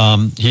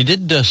 He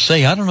did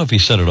say, I don't know if he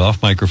said it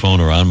off microphone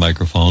or on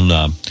microphone,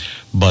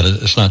 but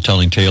it's not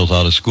telling tales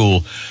out of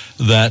school,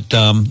 that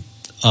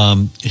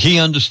he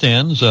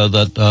understands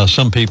that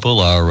some people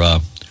are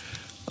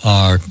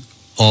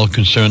all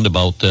concerned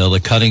about the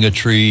cutting of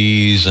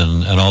trees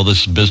and all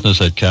this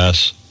business at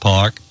Cass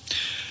Park.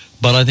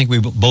 But I think we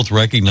both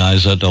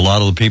recognize that a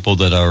lot of the people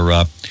that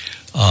are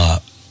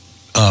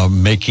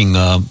making,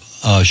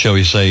 shall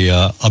we say,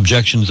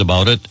 objections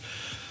about it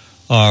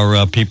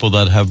are people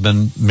that have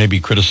been maybe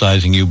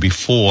criticizing you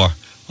before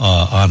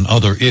on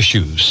other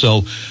issues.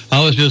 So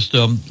I was just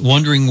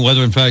wondering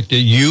whether, in fact,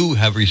 you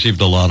have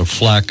received a lot of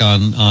flack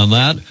on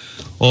that,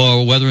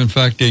 or whether, in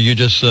fact, you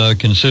just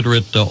consider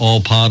it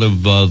all part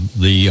of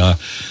the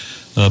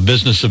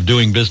business of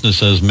doing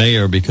business as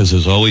mayor, because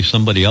there's always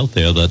somebody out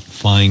there that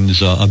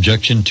finds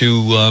objection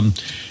to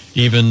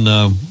even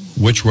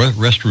which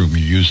restroom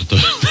you use at the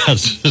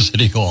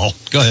City Hall.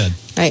 Go ahead.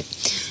 Right.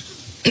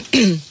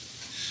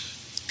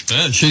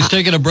 She's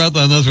taking a breath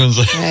on this one.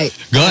 Right.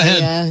 Go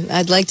ahead.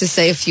 I'd like to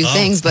say a few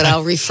things, but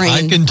I'll refrain.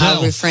 I can tell.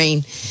 I'll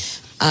refrain.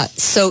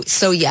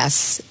 So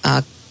yes,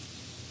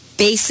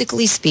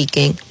 basically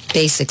speaking,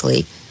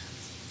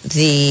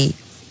 the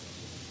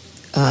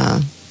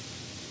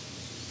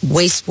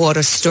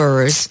wastewater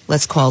stirrers,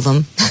 let's call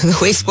them, the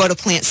wastewater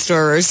plant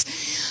stirrers,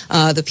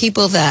 the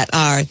people that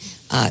are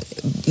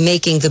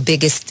making the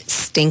biggest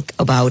stink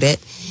about it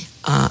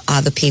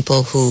are the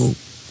people who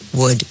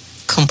would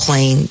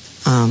complain.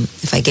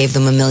 If I gave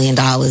them $1 million,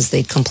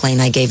 they'd complain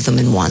I gave them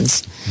in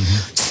ones.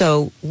 Mm-hmm.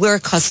 So we're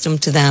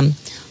accustomed to them.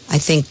 I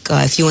think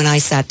if you and I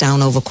sat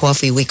down over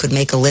coffee, we could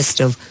make a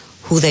list of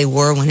who they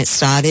were when it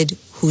started,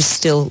 who's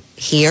still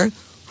here,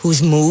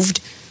 who's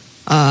moved,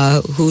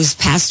 who's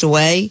passed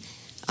away,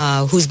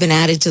 who's been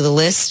added to the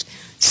list.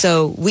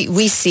 So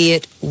we see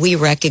it, we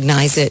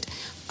recognize it,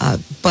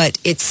 but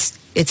it's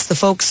the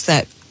folks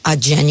that are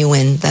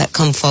genuine that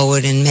come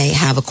forward and may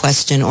have a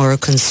question or a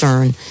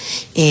concern,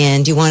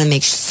 and you want to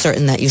make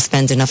certain that you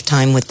spend enough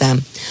time with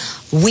them.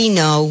 We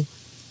know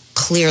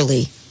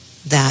clearly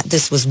that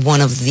this was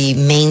one of the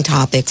main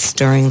topics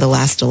during the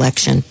last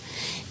election,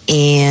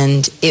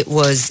 and it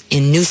was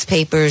in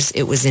newspapers,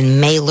 it was in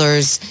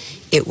mailers,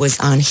 it was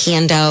on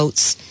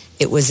handouts,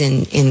 it was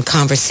in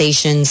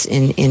conversations,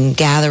 in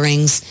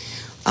gatherings.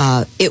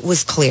 It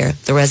was clear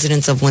the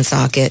residents of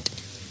Woonsocket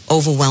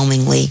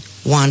overwhelmingly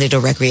wanted a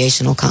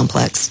recreational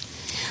complex.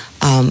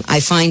 I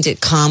find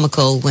it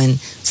comical when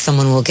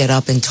someone will get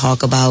up and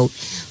talk about,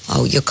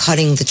 oh, you're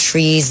cutting the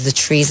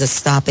trees are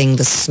stopping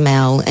the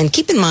smell. And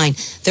keep in mind,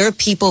 there are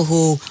people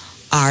who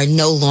are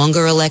no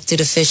longer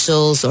elected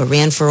officials or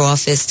ran for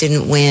office,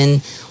 didn't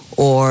win,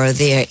 or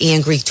they're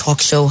angry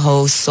talk show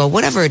hosts or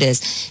whatever it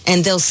is.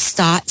 And they'll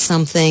start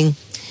something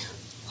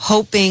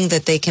hoping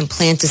that they can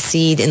plant a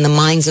seed in the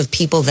minds of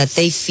people that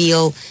they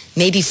feel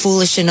may be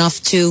foolish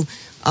enough to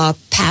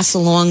pass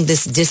along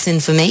this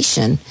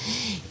disinformation.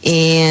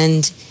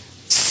 And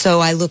so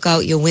I look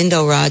out your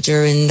window,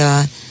 Roger, and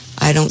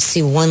I don't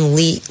see one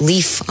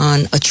leaf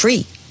on a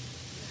tree.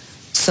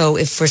 So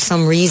if for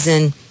some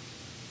reason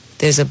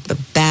there's a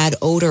bad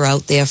odor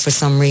out there for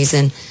some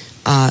reason,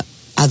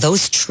 are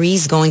those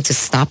trees going to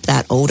stop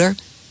that odor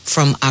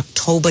from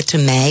October to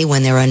May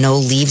when there are no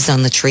leaves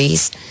on the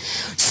trees?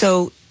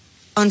 So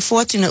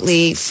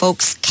unfortunately,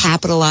 folks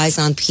capitalize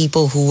on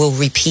people who will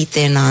repeat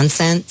their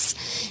nonsense,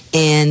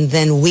 and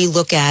then we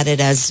look at it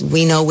as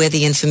we know where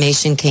the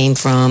information came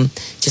from,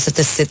 just have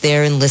to sit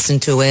there and listen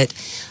to it.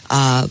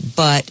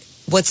 But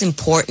what's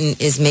important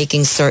is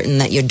making certain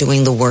that you're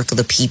doing the work of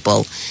the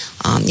people.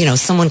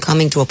 Someone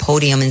coming to a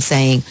podium and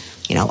saying,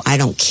 I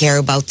don't care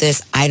about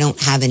this, I don't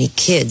have any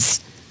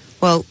kids.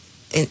 Well,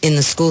 in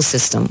the school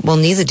system, well,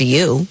 neither do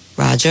you,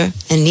 Roger,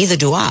 and neither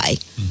do I.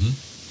 Mm-hmm.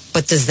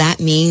 But does that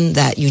mean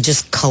that you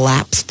just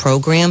collapse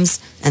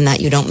programs and that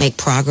you don't make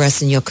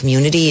progress in your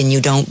community and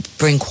you don't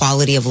bring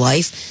quality of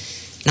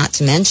life? Not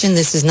to mention,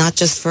 this is not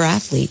just for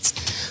athletes.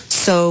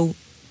 So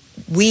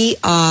we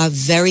are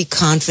very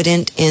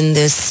confident in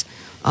this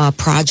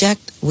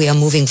project. We are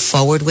moving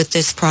forward with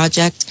this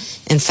project.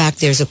 In fact,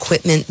 there's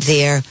equipment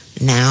there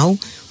now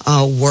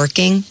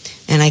working.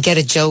 And I get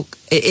a joke.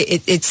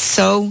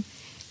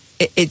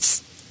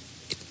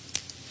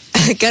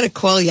 I got a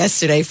call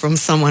yesterday from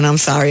someone. I'm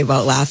sorry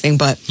about laughing,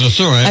 but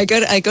that's all right.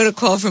 I got a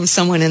call from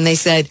someone, and they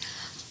said,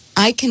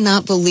 I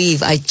cannot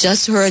believe I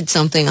just heard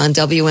something on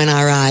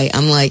WNRI.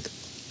 I'm like,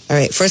 all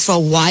right, first of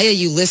all, why are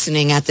you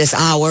listening at this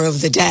hour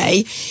of the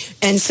day?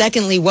 And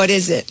secondly, what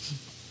is it?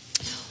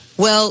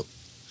 Well,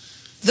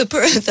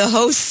 the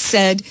host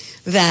said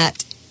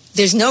that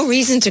there's no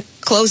reason to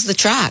close the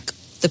track.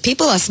 The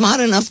people are smart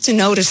enough to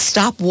know to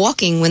stop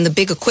walking when the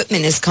big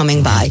equipment is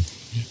coming by.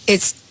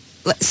 It's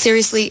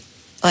seriously,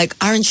 like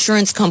our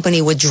insurance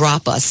company would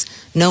drop us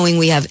knowing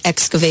we have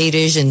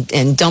excavators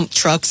and dump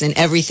trucks and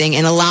everything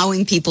and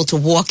allowing people to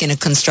walk in a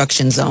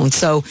construction zone.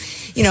 So,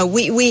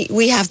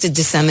 we have to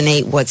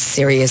disseminate what's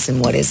serious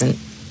and what isn't.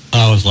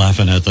 I was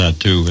laughing at that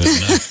too.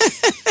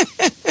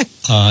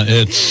 And,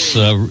 it's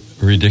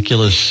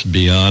ridiculous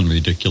beyond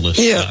ridiculous.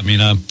 Yeah. I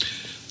mean,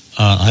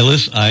 I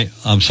listen.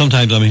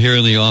 Sometimes I'm here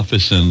in the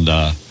office and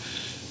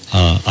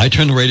I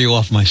turn the radio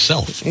off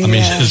myself. I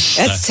mean,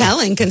 that's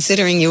telling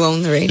considering you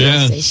own the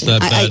radio station.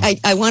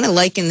 I want to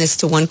liken this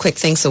to one quick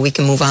thing so we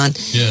can move on.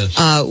 Yes.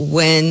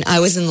 When I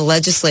was in the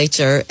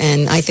legislature,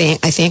 and I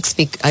thank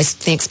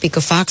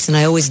Speaker Fox, and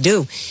I always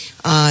do.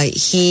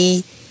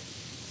 He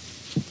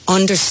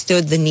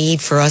understood the need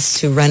for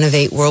us to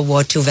renovate World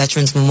War II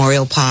Veterans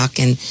Memorial Park,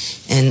 and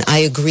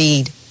I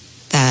agreed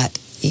that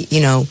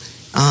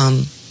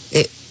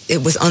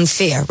it was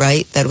unfair,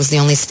 right? That was the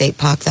only state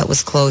park that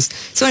was closed.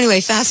 So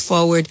anyway, fast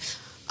forward,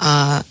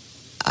 I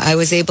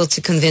was able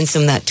to convince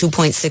him that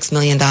 $2.6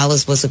 million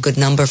was a good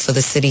number for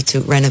the city to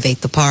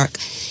renovate the park.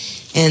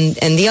 And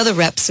the other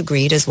reps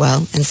agreed as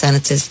well, and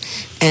senators.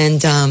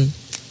 And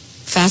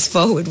fast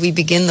forward, we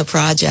begin the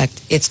project.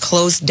 It's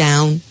closed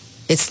down.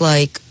 It's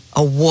like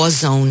a war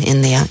zone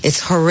in there. It's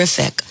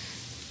horrific.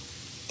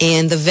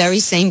 And the very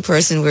same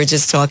person we were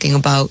just talking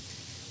about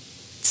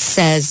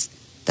says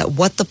that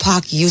what the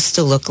park used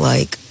to look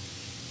like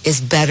is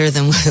better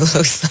than what it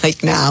looks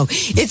like now.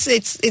 It's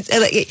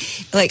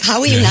like how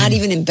are you not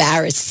even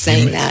embarrassed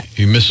saying that?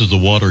 He misses the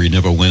water he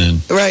never went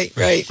in. Right.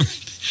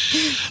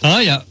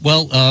 Yeah.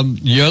 Well,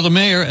 you're the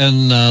mayor,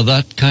 and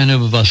that kind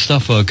of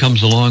stuff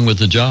comes along with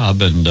the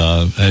job,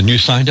 and you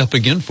signed up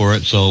again for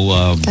it.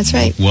 So that's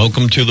right.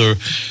 Welcome to the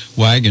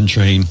wagon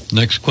train.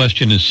 Next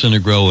question is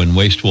Synagro and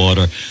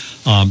wastewater.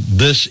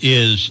 This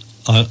is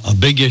a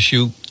big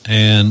issue,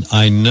 and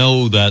I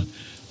know that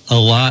a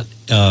lot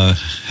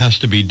has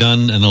to be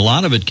done, and a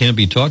lot of it can't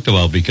be talked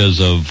about because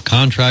of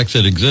contracts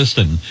that exist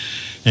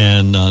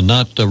and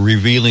not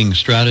revealing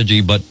strategy.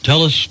 But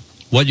tell us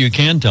what you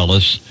can tell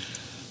us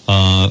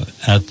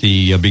at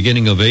the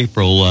beginning of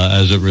April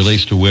as it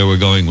relates to where we're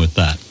going with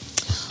that.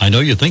 I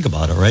know you think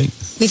about it, right?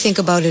 We think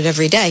about it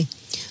every day.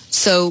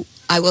 So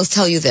I will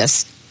tell you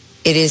this.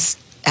 It is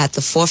at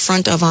the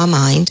forefront of our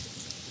mind.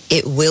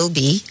 It will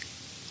be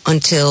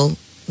until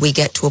we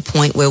get to a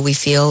point where we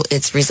feel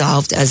it's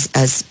resolved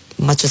as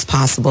much as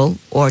possible,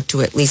 or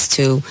to at least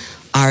to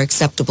our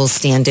acceptable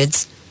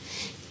standards.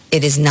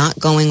 It is not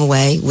going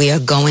away. We are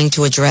going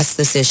to address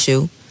this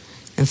issue.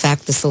 In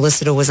fact, the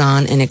solicitor was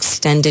on an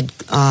extended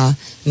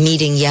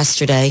meeting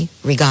yesterday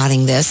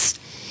regarding this.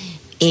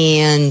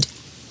 And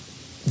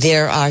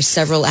there are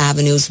several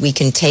avenues we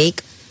can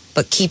take,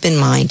 but keep in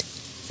mind,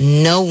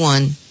 no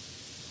one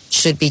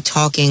should be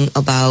talking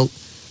about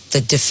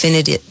the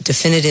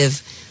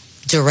definitive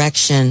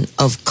direction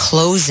of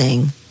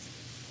closing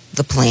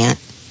the plant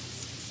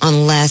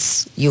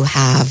unless you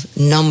have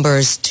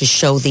numbers to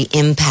show the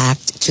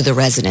impact to the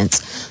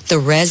residents. The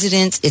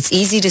residents, it's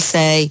easy to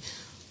say,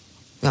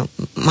 well,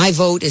 my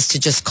vote is to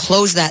just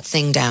close that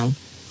thing down.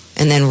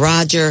 And then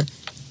Roger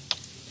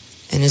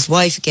and his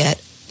wife get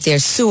their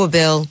sewer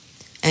bill,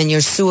 and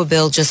your sewer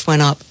bill just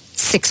went up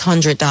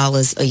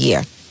 $600 a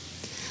year.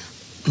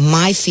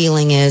 My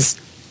feeling is,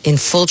 in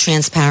full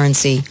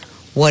transparency,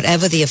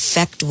 whatever the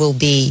effect will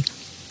be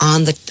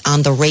on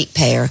the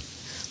ratepayer,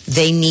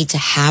 they need to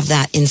have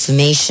that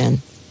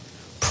information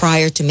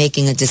prior to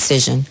making a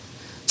decision.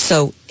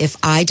 So if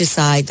I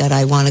decide that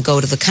I want to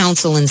go to the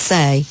council and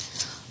say,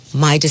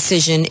 my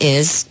decision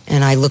is,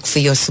 and I look for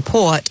your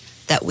support,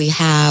 that we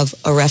have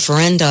a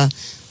referendum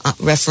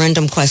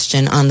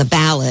question on the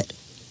ballot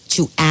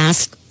to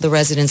ask the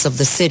residents of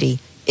the city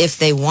if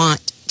they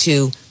want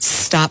to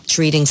stop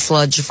treating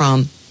sludge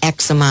from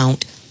X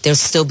amount. There'll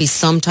still be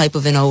some type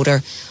of an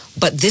odor,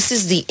 but this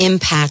is the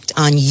impact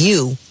on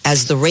you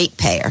as the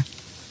ratepayer.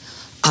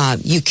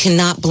 You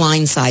cannot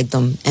blindside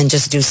them and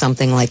just do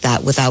something like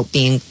that without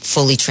being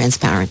fully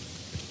transparent.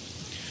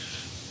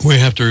 We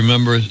have to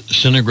remember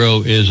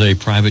Synagro is a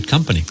private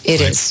company.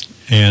 It is.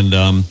 And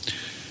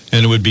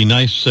it would be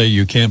nice to say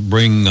you can't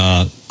bring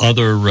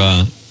other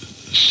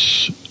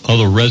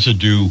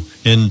residue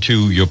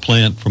into your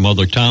plant from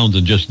other towns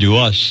and just do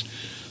us.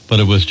 But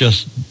it was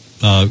just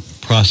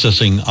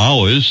processing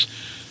ours.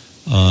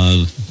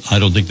 I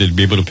don't think they'd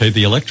be able to pay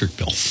the electric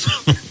bill.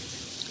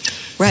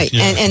 Right.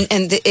 Yeah.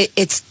 And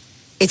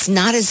it's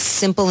not as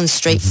simple and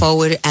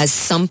straightforward as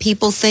some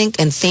people think.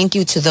 And thank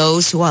you to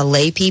those who are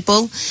lay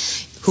people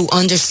who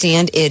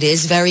understand it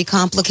is very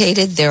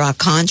complicated. There are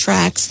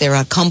contracts, there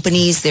are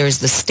companies, there's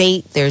the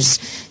state, there's,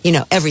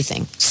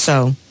 everything.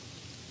 So,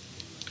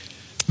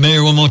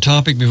 Mayor, one more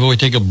topic before we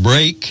take a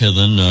break, and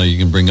then you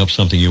can bring up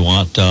something you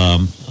want. Are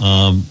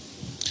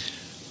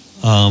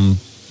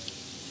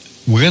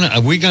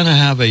we gonna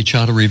have a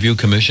charter review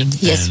commission?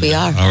 Yes, we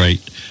are. All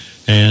right.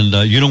 And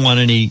you don't want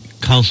any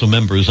council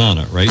members on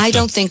it, right? I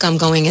don't think I'm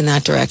going in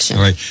that direction.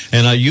 All right.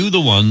 And are you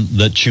the one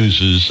that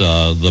chooses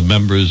the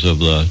members of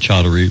the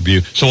charter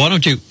review? So why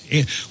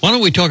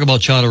don't we talk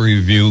about charter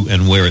review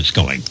and where it's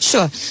going?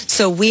 Sure.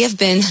 So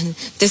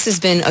this has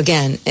been,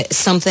 again,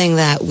 something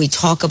that we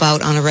talk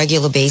about on a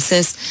regular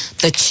basis.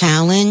 The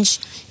challenge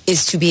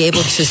is to be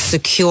able to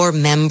secure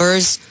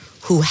members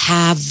who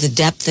have the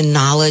depth and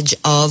knowledge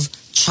of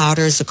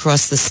charters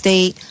across the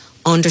state,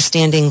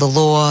 understanding the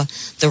law,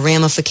 the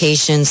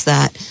ramifications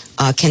that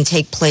can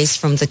take place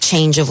from the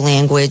change of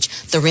language,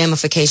 the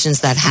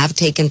ramifications that have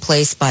taken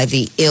place by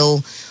the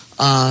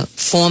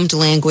ill-formed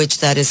language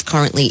that is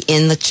currently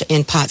in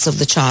parts of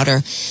the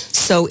charter.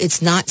 So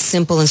it's not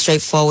simple and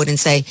straightforward and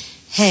say,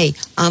 hey,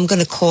 I'm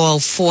going to call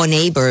 4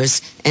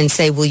 neighbors and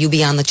say, will you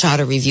be on the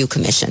Charter Review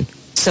Commission?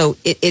 So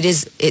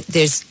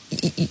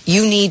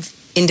you need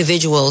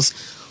individuals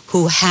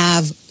who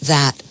have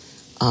that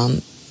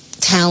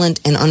talent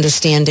and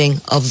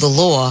understanding of the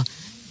law,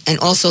 and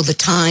also the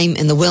time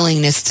and the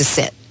willingness to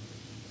sit.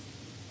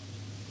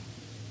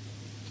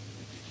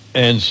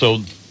 And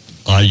so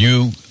are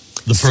you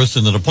the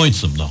person that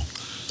appoints them, though?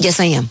 Yes,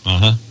 I am.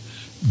 Uh-huh.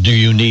 Do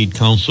you need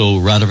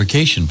council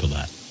ratification for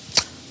that?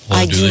 Or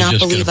I do not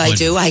believe I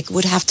do. I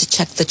would have to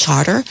check the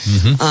charter.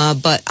 Mm-hmm.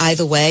 But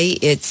either way,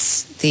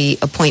 the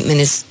appointment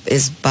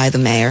is by the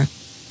mayor.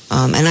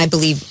 And I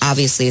believe,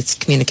 obviously, it's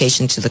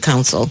communication to the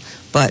council.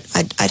 But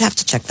I'd have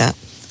to check that.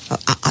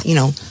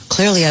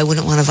 clearly I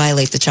wouldn't want to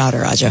violate the charter,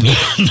 Roger.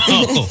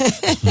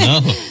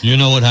 No. You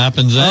know what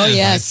happens then. Oh,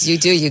 yes, you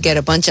do. You get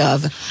a bunch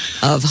of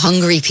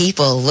hungry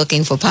people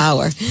looking for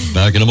power.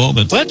 Back in a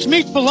moment. Let's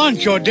meet for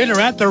lunch or dinner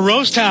at the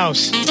Roast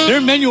House.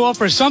 Their menu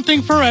offers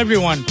something for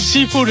everyone.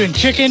 Seafood and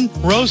chicken,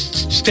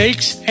 roasts,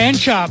 steaks, and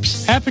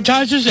chops,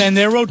 appetizers, and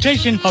their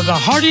rotation of the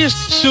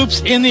heartiest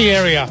soups in the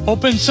area.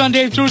 Open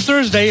Sunday through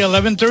Thursday,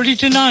 11:30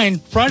 to 9.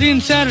 Friday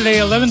and Saturday,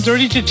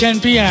 11:30 to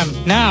 10 p.m.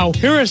 Now,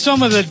 here are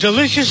some of the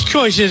delicious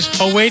choices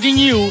awaiting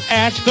you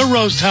at the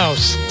Roast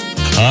House.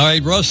 All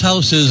right, Roast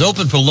House is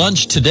open for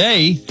lunch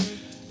today,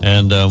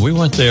 and we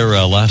went there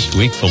last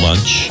week for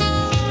lunch,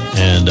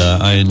 and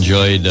I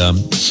enjoyed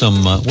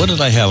some, what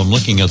did I have? I'm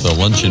looking at the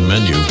luncheon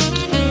menu,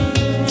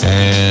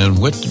 and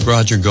what did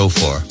Roger go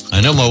for?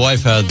 I know my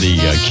wife had the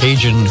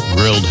Cajun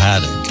grilled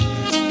haddock,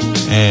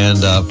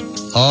 and,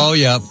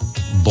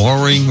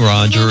 boring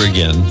Roger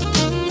again,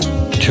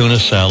 tuna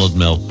salad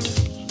melt.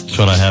 That's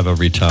what I have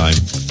every time.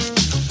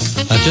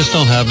 I just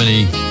don't have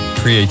any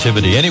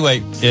creativity.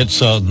 Anyway,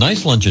 it's a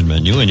nice luncheon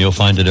menu, and you'll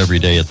find it every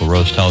day at the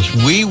Roast House.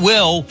 We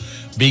will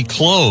be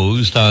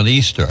closed on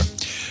Easter.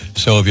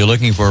 So if you're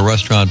looking for a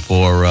restaurant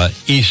for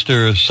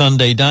Easter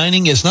Sunday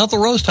dining, it's not the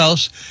Roast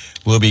House.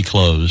 We'll be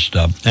closed.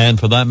 And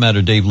for that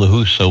matter, Dave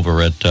LaHouse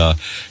over at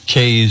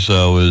Kay's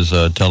was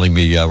telling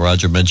me,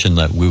 Roger mentioned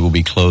that we will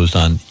be closed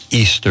on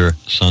Easter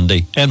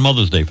Sunday, and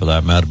Mother's Day for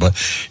that matter, but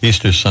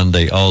Easter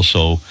Sunday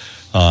also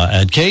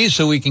at Kay's,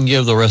 so we can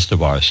give the rest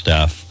of our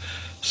staff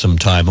some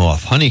time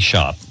off. Honey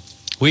Shop.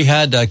 We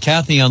had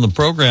Kathy on the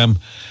program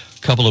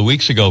a couple of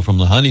weeks ago from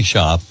the Honey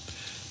Shop,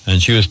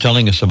 and she was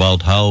telling us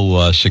about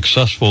how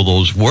successful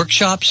those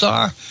workshops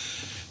are.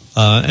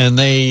 And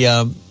they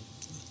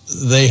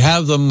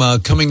have them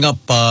coming up,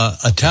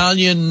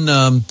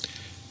 Italian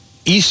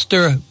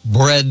Easter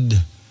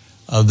bread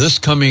this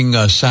coming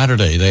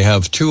Saturday. They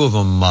have two of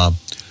them,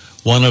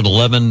 one at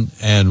 11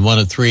 and one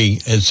at 3.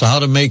 It's how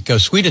to make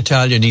sweet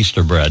Italian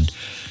Easter bread.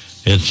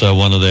 It's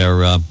one of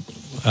their...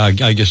 I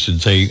guess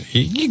you'd say,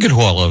 you could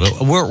call it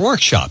a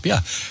workshop, yeah.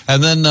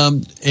 And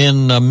then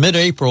in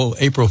mid-April,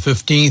 April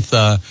 15th,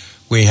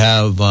 we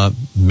have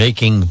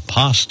making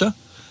pasta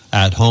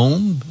at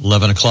home,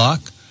 11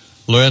 o'clock.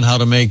 Learn how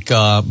to make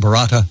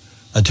burrata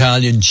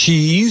Italian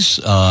cheese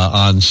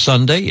on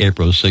Sunday,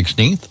 April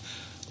 16th.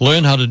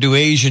 Learn how to do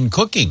Asian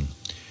cooking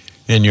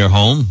in your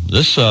home.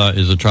 This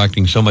is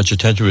attracting so much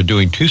attention. We're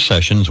doing 2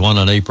 sessions, one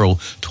on April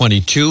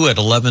 22 at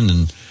 11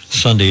 and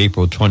Sunday,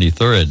 April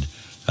 23rd.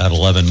 At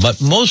 11.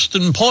 But most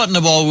important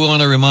of all, we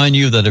want to remind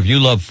you that if you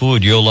love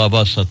food, you'll love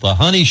us at the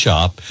Honey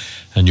Shop,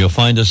 and you'll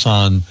find us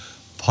on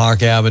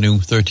Park Avenue,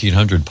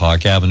 1300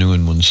 Park Avenue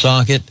in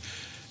Woonsocket.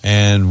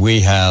 And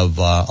we have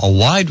a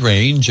wide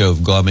range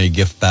of gourmet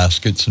gift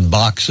baskets and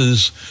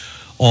boxes,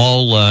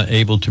 all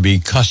able to be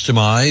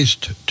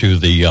customized to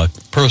the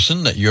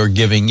person that you're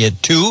giving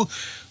it to.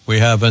 We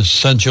have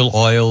essential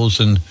oils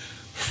and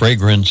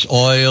fragrance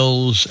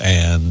oils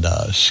and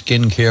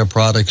skincare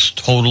products,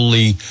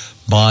 totally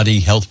body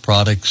health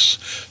products,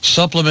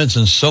 supplements,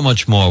 and so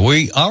much more.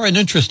 We are an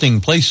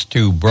interesting place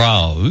to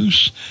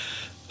browse.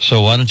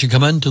 So why don't you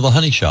come into the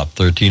Honey Shop,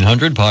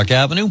 1300 Park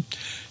Avenue?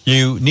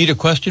 You need a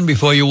question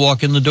before you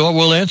walk in the door?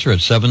 We'll answer it,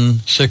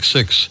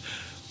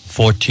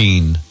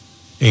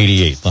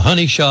 766-1488. The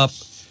Honey Shop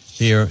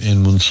here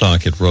in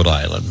Woonsocket, Rhode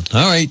Island.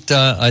 All right,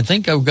 I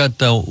think I've got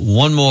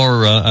one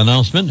more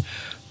announcement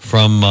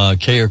from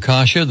Kayer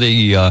Kasha,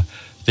 the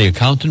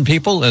accountant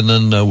people, and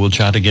then we'll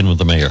chat again with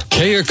the mayor.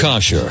 Kayer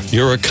Kasher,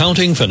 your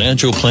accounting,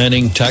 financial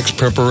planning, tax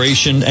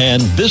preparation,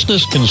 and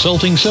business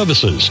consulting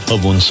services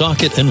of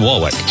Woonsocket and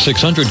Warwick.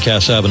 600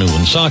 Cass Avenue,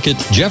 Woonsocket,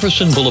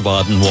 Jefferson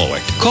Boulevard in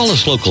Warwick. Call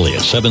us locally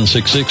at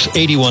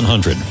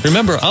 766-8100.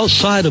 Remember,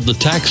 outside of the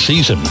tax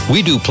season,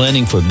 we do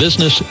planning for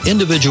business,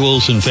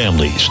 individuals, and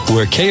families.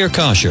 We're Kayer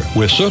Kasher.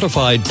 We're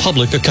certified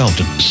public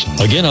accountants.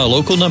 Again, our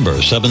local number,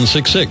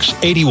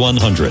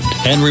 766-8100.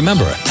 And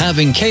remember,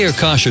 having Kayer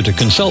Kasher to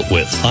consult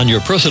with on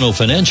your personal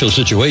financial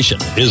situation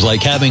is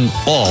like having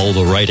all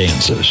the right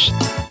answers.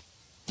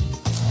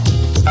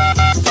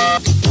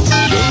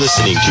 You're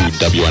listening to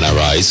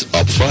WNRI's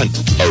Upfront,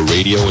 a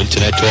radio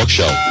internet talk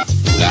show.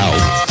 Now,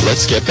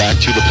 let's get back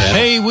to the panel.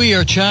 Hey, we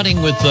are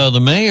chatting with the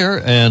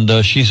mayor, and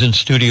she's in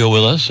studio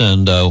with us,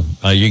 and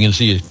you can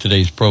see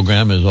today's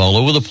program is all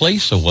over the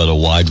place, so what a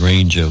wide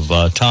range of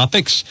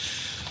topics.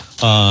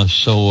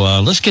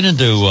 So let's get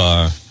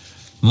into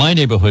my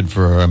neighborhood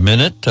for a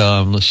minute.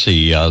 Let's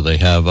see. They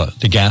have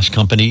the gas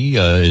company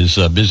is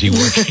busy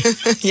working.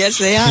 Yes,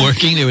 they are.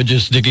 Working. They were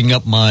just digging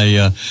up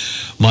my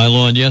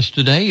lawn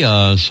yesterday.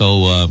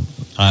 So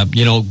I'm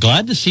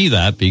glad to see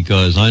that,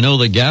 because I know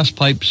the gas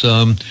pipes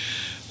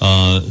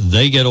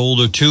they get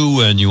older too,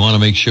 and you want to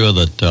make sure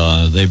that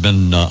they've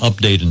been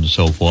updated and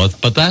so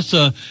forth. But that's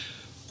a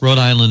Rhode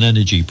Island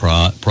Energy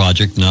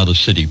project, not a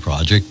city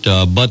project.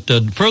 But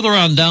further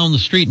on down the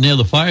street near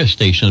the fire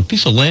station, a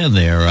piece of land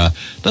there,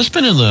 that's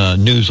been in the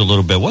news a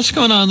little bit. What's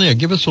going on there?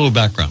 Give us a little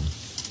background.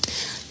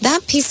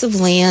 That piece of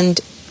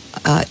land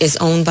is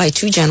owned by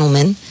 2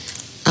 gentlemen.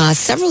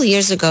 Several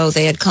years ago,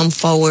 they had come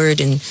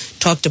forward and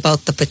talked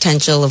about the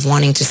potential of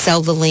wanting to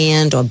sell the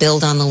land or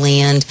build on the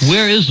land.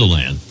 Where is the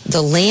land?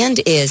 The land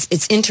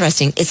it's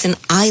interesting. It's an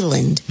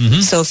island.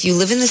 Mm-hmm. So if you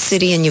live in the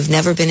city and you've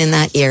never been in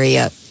that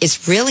area,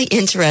 it's really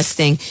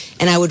interesting.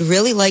 And I would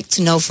really like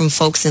to know from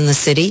folks in the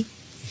city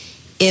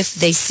if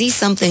they see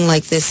something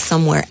like this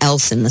somewhere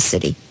else in the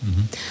city.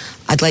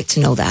 Mm-hmm. I'd like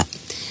to know that.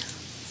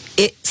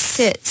 It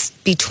sits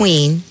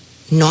between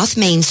North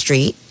Main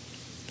Street,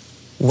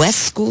 West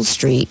School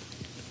Street,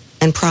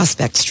 and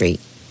Prospect Street.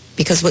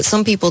 Because what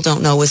some people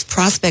don't know is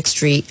Prospect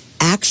Street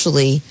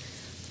actually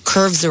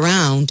curves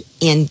around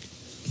and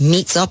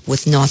meets up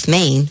with North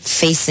Main,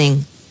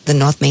 facing the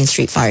North Main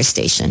Street Fire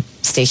Station,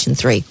 Station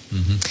 3.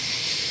 Mm-hmm.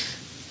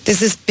 There's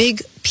this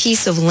big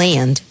piece of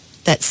land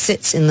that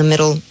sits in the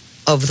middle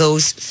of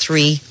those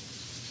three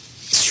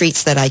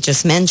streets that I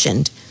just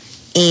mentioned.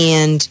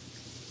 And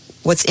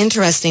what's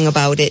interesting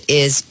about it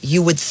is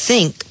you would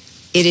think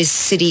it is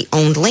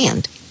city-owned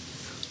land.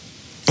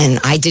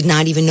 And I did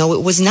not even know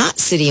it was not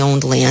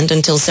city-owned land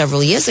until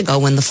several years ago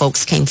when the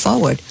folks came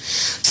forward.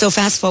 So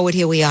fast forward,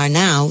 here we are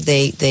now.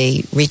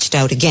 They reached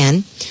out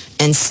again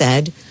and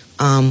said,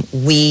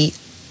 we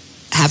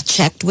have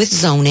checked with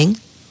zoning,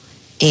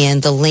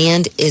 and the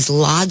land is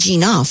large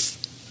enough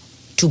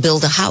to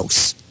build a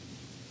house.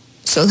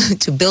 So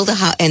to build a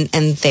house,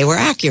 and they were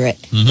accurate.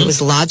 Mm-hmm. It was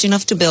large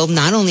enough to build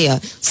not only a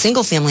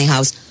single-family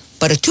house,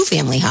 but a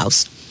two-family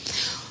house,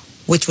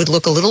 which would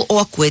look a little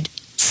awkward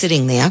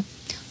sitting there.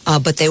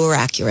 But they were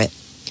accurate.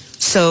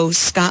 So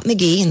Scott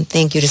McGee, and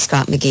thank you to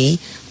Scott McGee,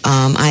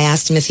 I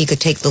asked him if he could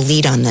take the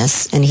lead on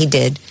this, and he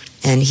did.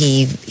 And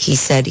he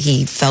said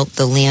he felt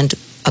the land,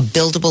 a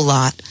buildable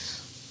lot,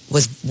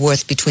 was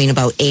worth between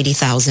about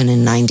 $80,000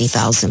 and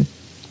 $90,000.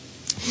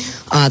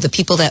 The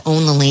people that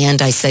own the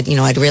land, I said,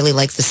 I'd really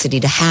like the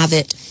city to have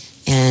it,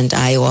 and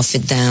I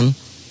offered them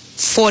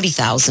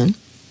 $40,000.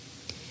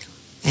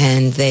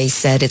 And they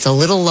said it's a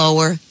little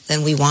lower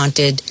than we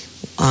wanted.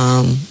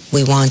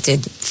 We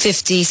wanted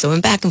 50, so we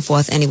went back and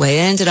forth. Anyway,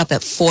 it ended up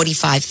at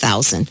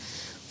 $45,000.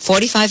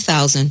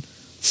 $45,000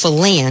 for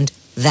land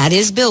that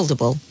is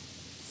buildable,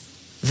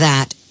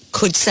 that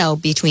could sell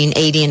between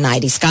 80 and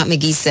 90. Scott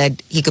McGee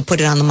said he could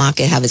put it on the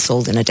market, have it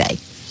sold in a day.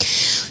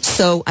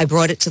 So I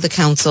brought it to the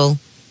council,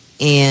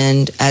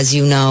 and as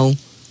you know,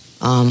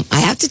 I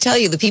have to tell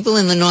you, the people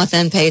in the North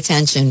End pay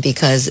attention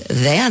because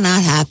they are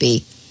not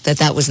happy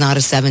that was not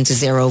a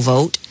 7-0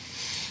 vote.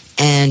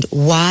 And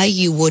why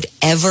you would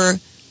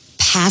ever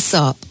pass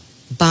up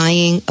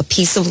buying a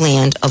piece of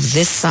land of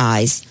this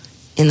size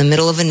in the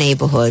middle of a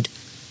neighborhood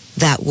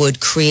that would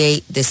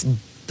create this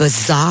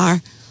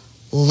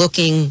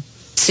bizarre-looking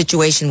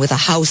situation with a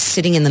house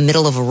sitting in the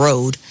middle of a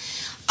road.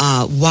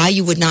 Why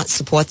you would not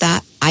support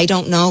that, I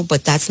don't know,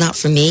 but that's not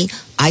for me.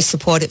 I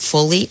support it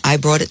fully. I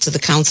brought it to the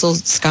council.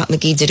 Scott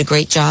McGee did a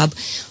great job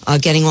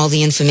getting all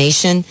the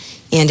information,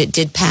 and it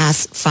did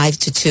pass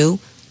 5-2.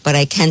 But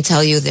I can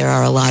tell you there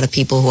are a lot of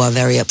people who are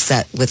very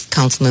upset with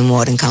Councilman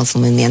Ward and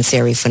Councilman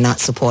Manseri for not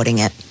supporting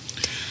it.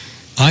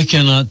 I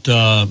cannot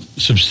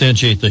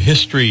substantiate the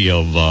history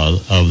of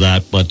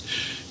that, but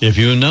if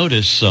you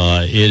notice,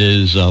 it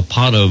is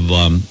part of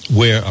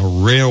where a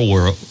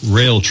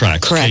rail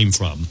tracks Correct. Came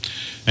from.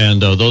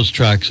 And those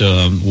tracks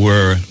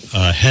were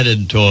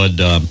headed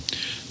toward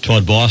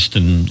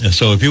Boston.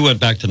 So if you went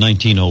back to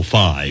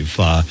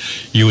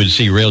 1905, you would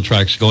see rail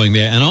tracks going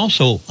there. And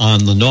also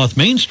on the North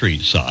Main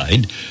Street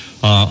side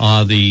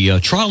are the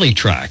trolley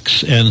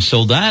tracks. And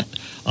so that,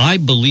 I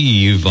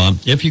believe,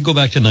 if you go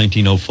back to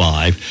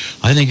 1905,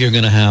 I think you're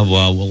going to have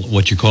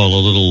what you call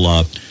a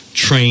little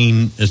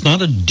train. It's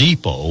not a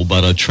depot,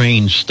 but a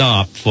train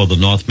stop for the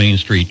North Main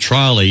Street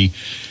trolley,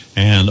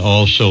 and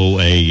also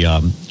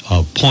a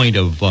point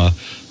of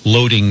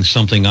loading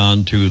something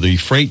onto the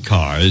freight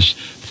cars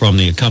from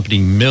the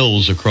accompanying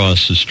mills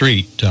across the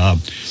street.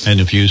 And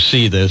if you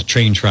see the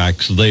train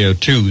tracks there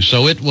too.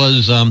 So it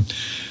was a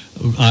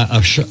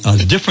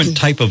different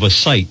type of a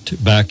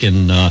site back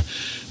in the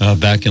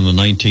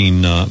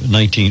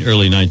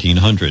early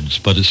 1900s,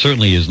 but it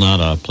certainly is not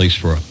a place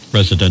for a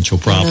residential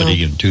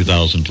property in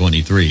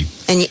 2023.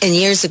 And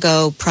years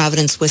ago,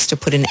 Providence Worcester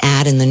put an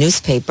ad in the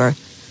newspaper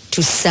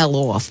to sell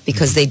off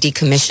because they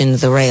decommissioned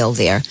the rail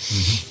there.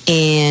 Mm-hmm.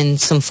 And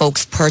some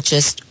folks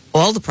purchased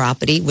all the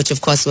property, which of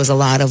course was a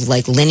lot of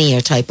like linear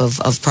type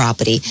of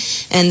property.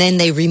 And then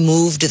they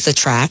removed the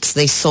tracks,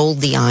 they sold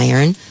the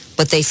iron,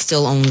 but they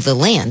still owned the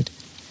land.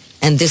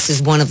 And this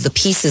is one of the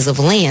pieces of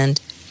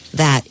land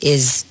that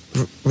is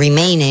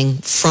remaining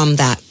from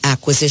that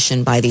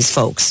acquisition by these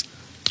folks.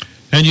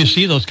 And you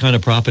see those kind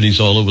of properties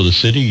all over the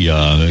city.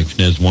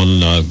 There's one,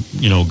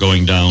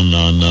 going down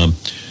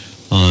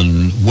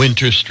on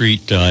Winter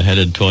Street,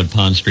 headed toward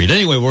Pond Street.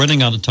 Anyway, we're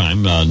running out of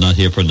time. Not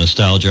here for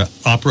nostalgia.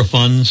 Opera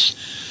funds.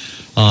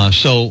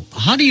 So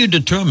how do you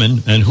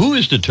determine, and who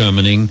is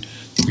determining,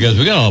 because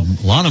we got a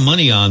lot of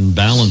money on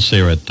balance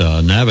there at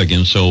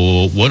Navigant,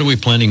 so what are we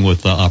planning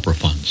with opera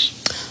funds?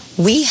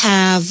 We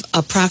have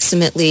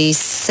approximately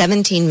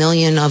 $17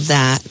 million of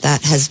that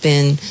has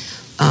been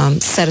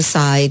set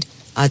aside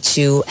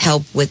to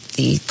help with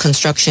the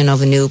construction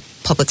of a new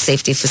public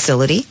safety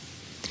facility,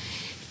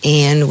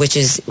 and which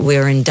is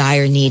we're in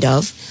dire need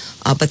of.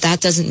 But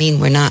that doesn't mean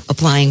we're not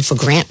applying for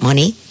grant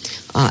money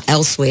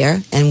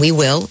elsewhere, and we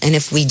will. And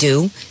if we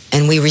do,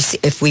 and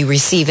if we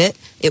receive it,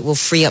 it will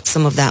free up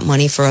some of that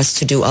money for us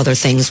to do other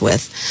things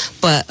with.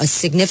 But a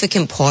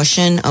significant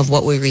portion of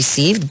what we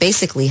received,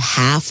 basically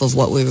half of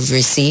what we've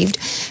received,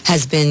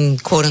 has been,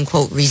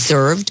 quote-unquote,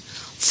 reserved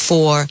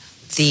for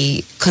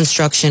the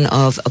construction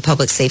of a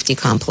public safety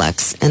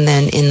complex. And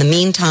then in the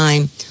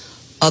meantime,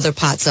 other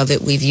parts of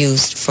it we've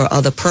used for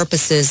other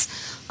purposes.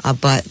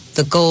 But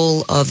the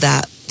goal of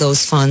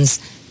those funds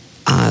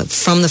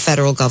from the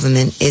federal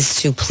government is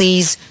to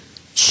please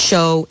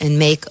show and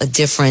make a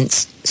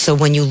difference, so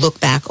when you look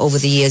back over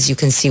the years, you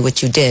can see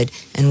what you did.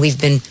 And we've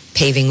been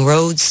paving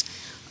roads.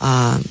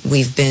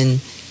 We've been,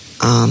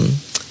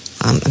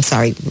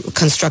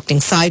 constructing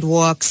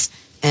sidewalks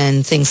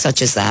and things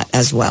such as that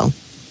as well.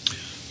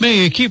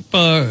 May you keep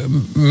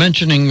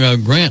mentioning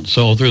grants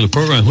all through the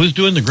program. Who's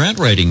doing the grant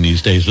writing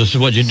these days? This is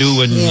what you do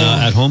when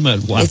at home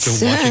after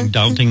watching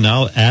Downton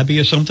Now, Abbey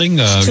or something?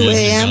 2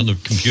 a.m. on the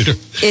computer.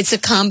 It's a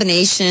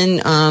combination.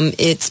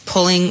 It's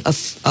pulling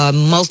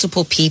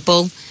multiple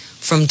people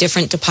from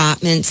different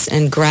departments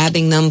and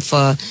grabbing them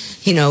for,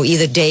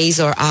 either days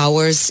or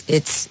hours.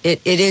 It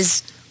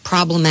is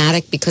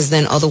problematic because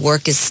then other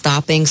work is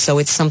stopping. So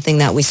it's something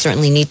that we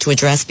certainly need to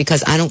address,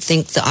 because I don't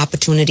think the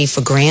opportunity for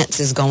grants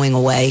is going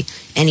away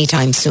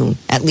anytime soon,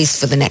 at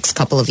least for the next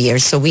couple of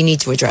years. So we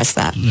need to address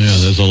that. Yeah,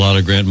 there's a lot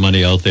of grant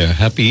money out there.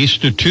 Happy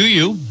Easter to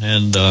you.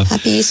 And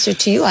Happy Easter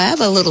to you. I have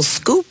a little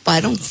scoop.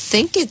 I don't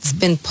think it's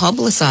been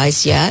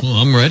publicized yet. Well,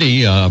 I'm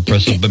ready.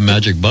 Press the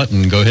magic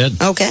button. Go ahead.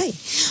 Okay.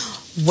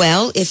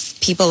 Well, if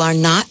people are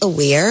not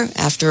aware,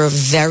 after a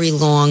very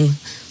long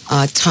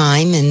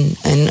time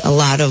and a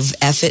lot of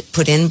effort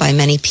put in by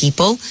many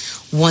people,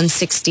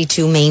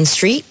 162 Main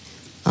Street,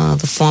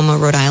 the former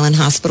Rhode Island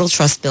Hospital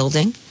Trust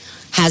Building,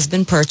 has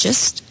been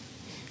purchased.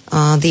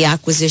 The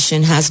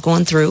acquisition has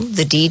gone through.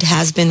 The deed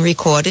has been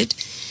recorded,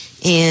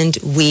 and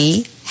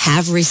we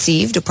have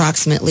received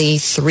approximately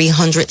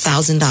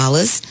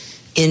 $300,000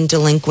 in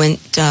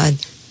delinquent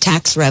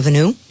tax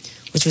revenue,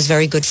 which was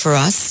very good for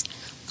us.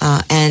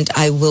 And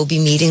I will be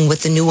meeting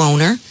with the new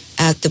owner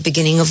at the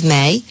beginning of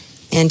May,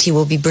 and he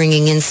will be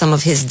bringing in some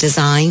of his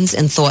designs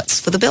and thoughts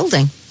for the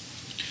building.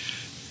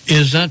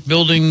 Is that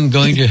building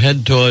going to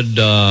head toward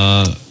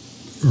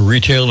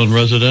retail and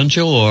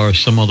residential or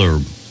some other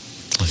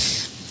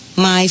place?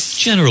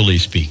 Generally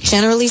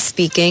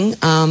speaking,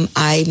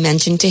 I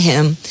mentioned to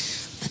him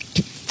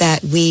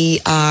that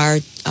we are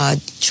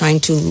trying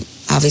to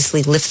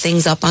obviously lift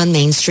things up on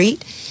Main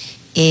Street,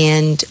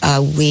 and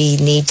we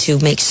need to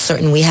make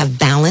certain we have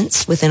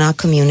balance within our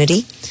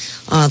community.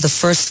 The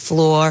first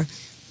floor,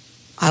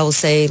 I will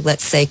say,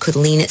 let's say, could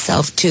lean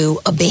itself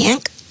to a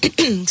bank,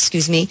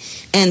 excuse me,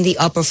 and the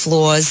upper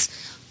floors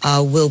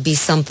will be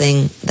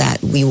something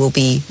that we will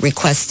be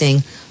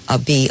requesting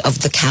be of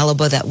the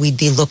caliber that we'd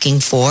be looking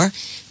for.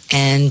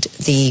 And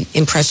the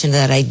impression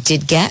that I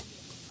did get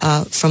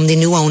from the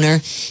new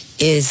owner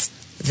is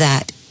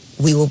that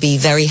we will be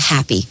very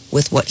happy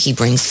with what he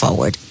brings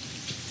forward.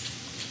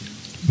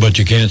 But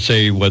you can't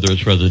say whether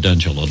it's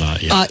residential or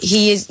not yet.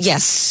 He is,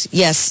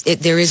 yes,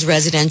 there is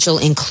residential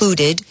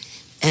included,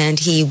 and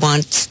he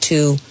wants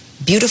to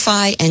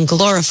beautify and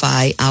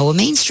glorify our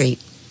Main Street.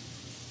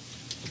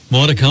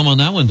 More to come on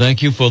that one.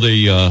 Thank you for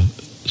the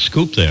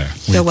scoop there.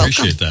 We You're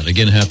appreciate welcome. that.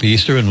 Again, happy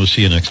Easter, and we'll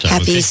see you next time.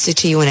 Happy Easter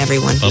to you and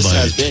everyone. Bye-bye. This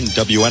has been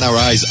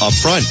WNRI's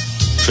Upfront,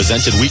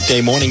 presented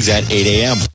weekday mornings at 8 a.m.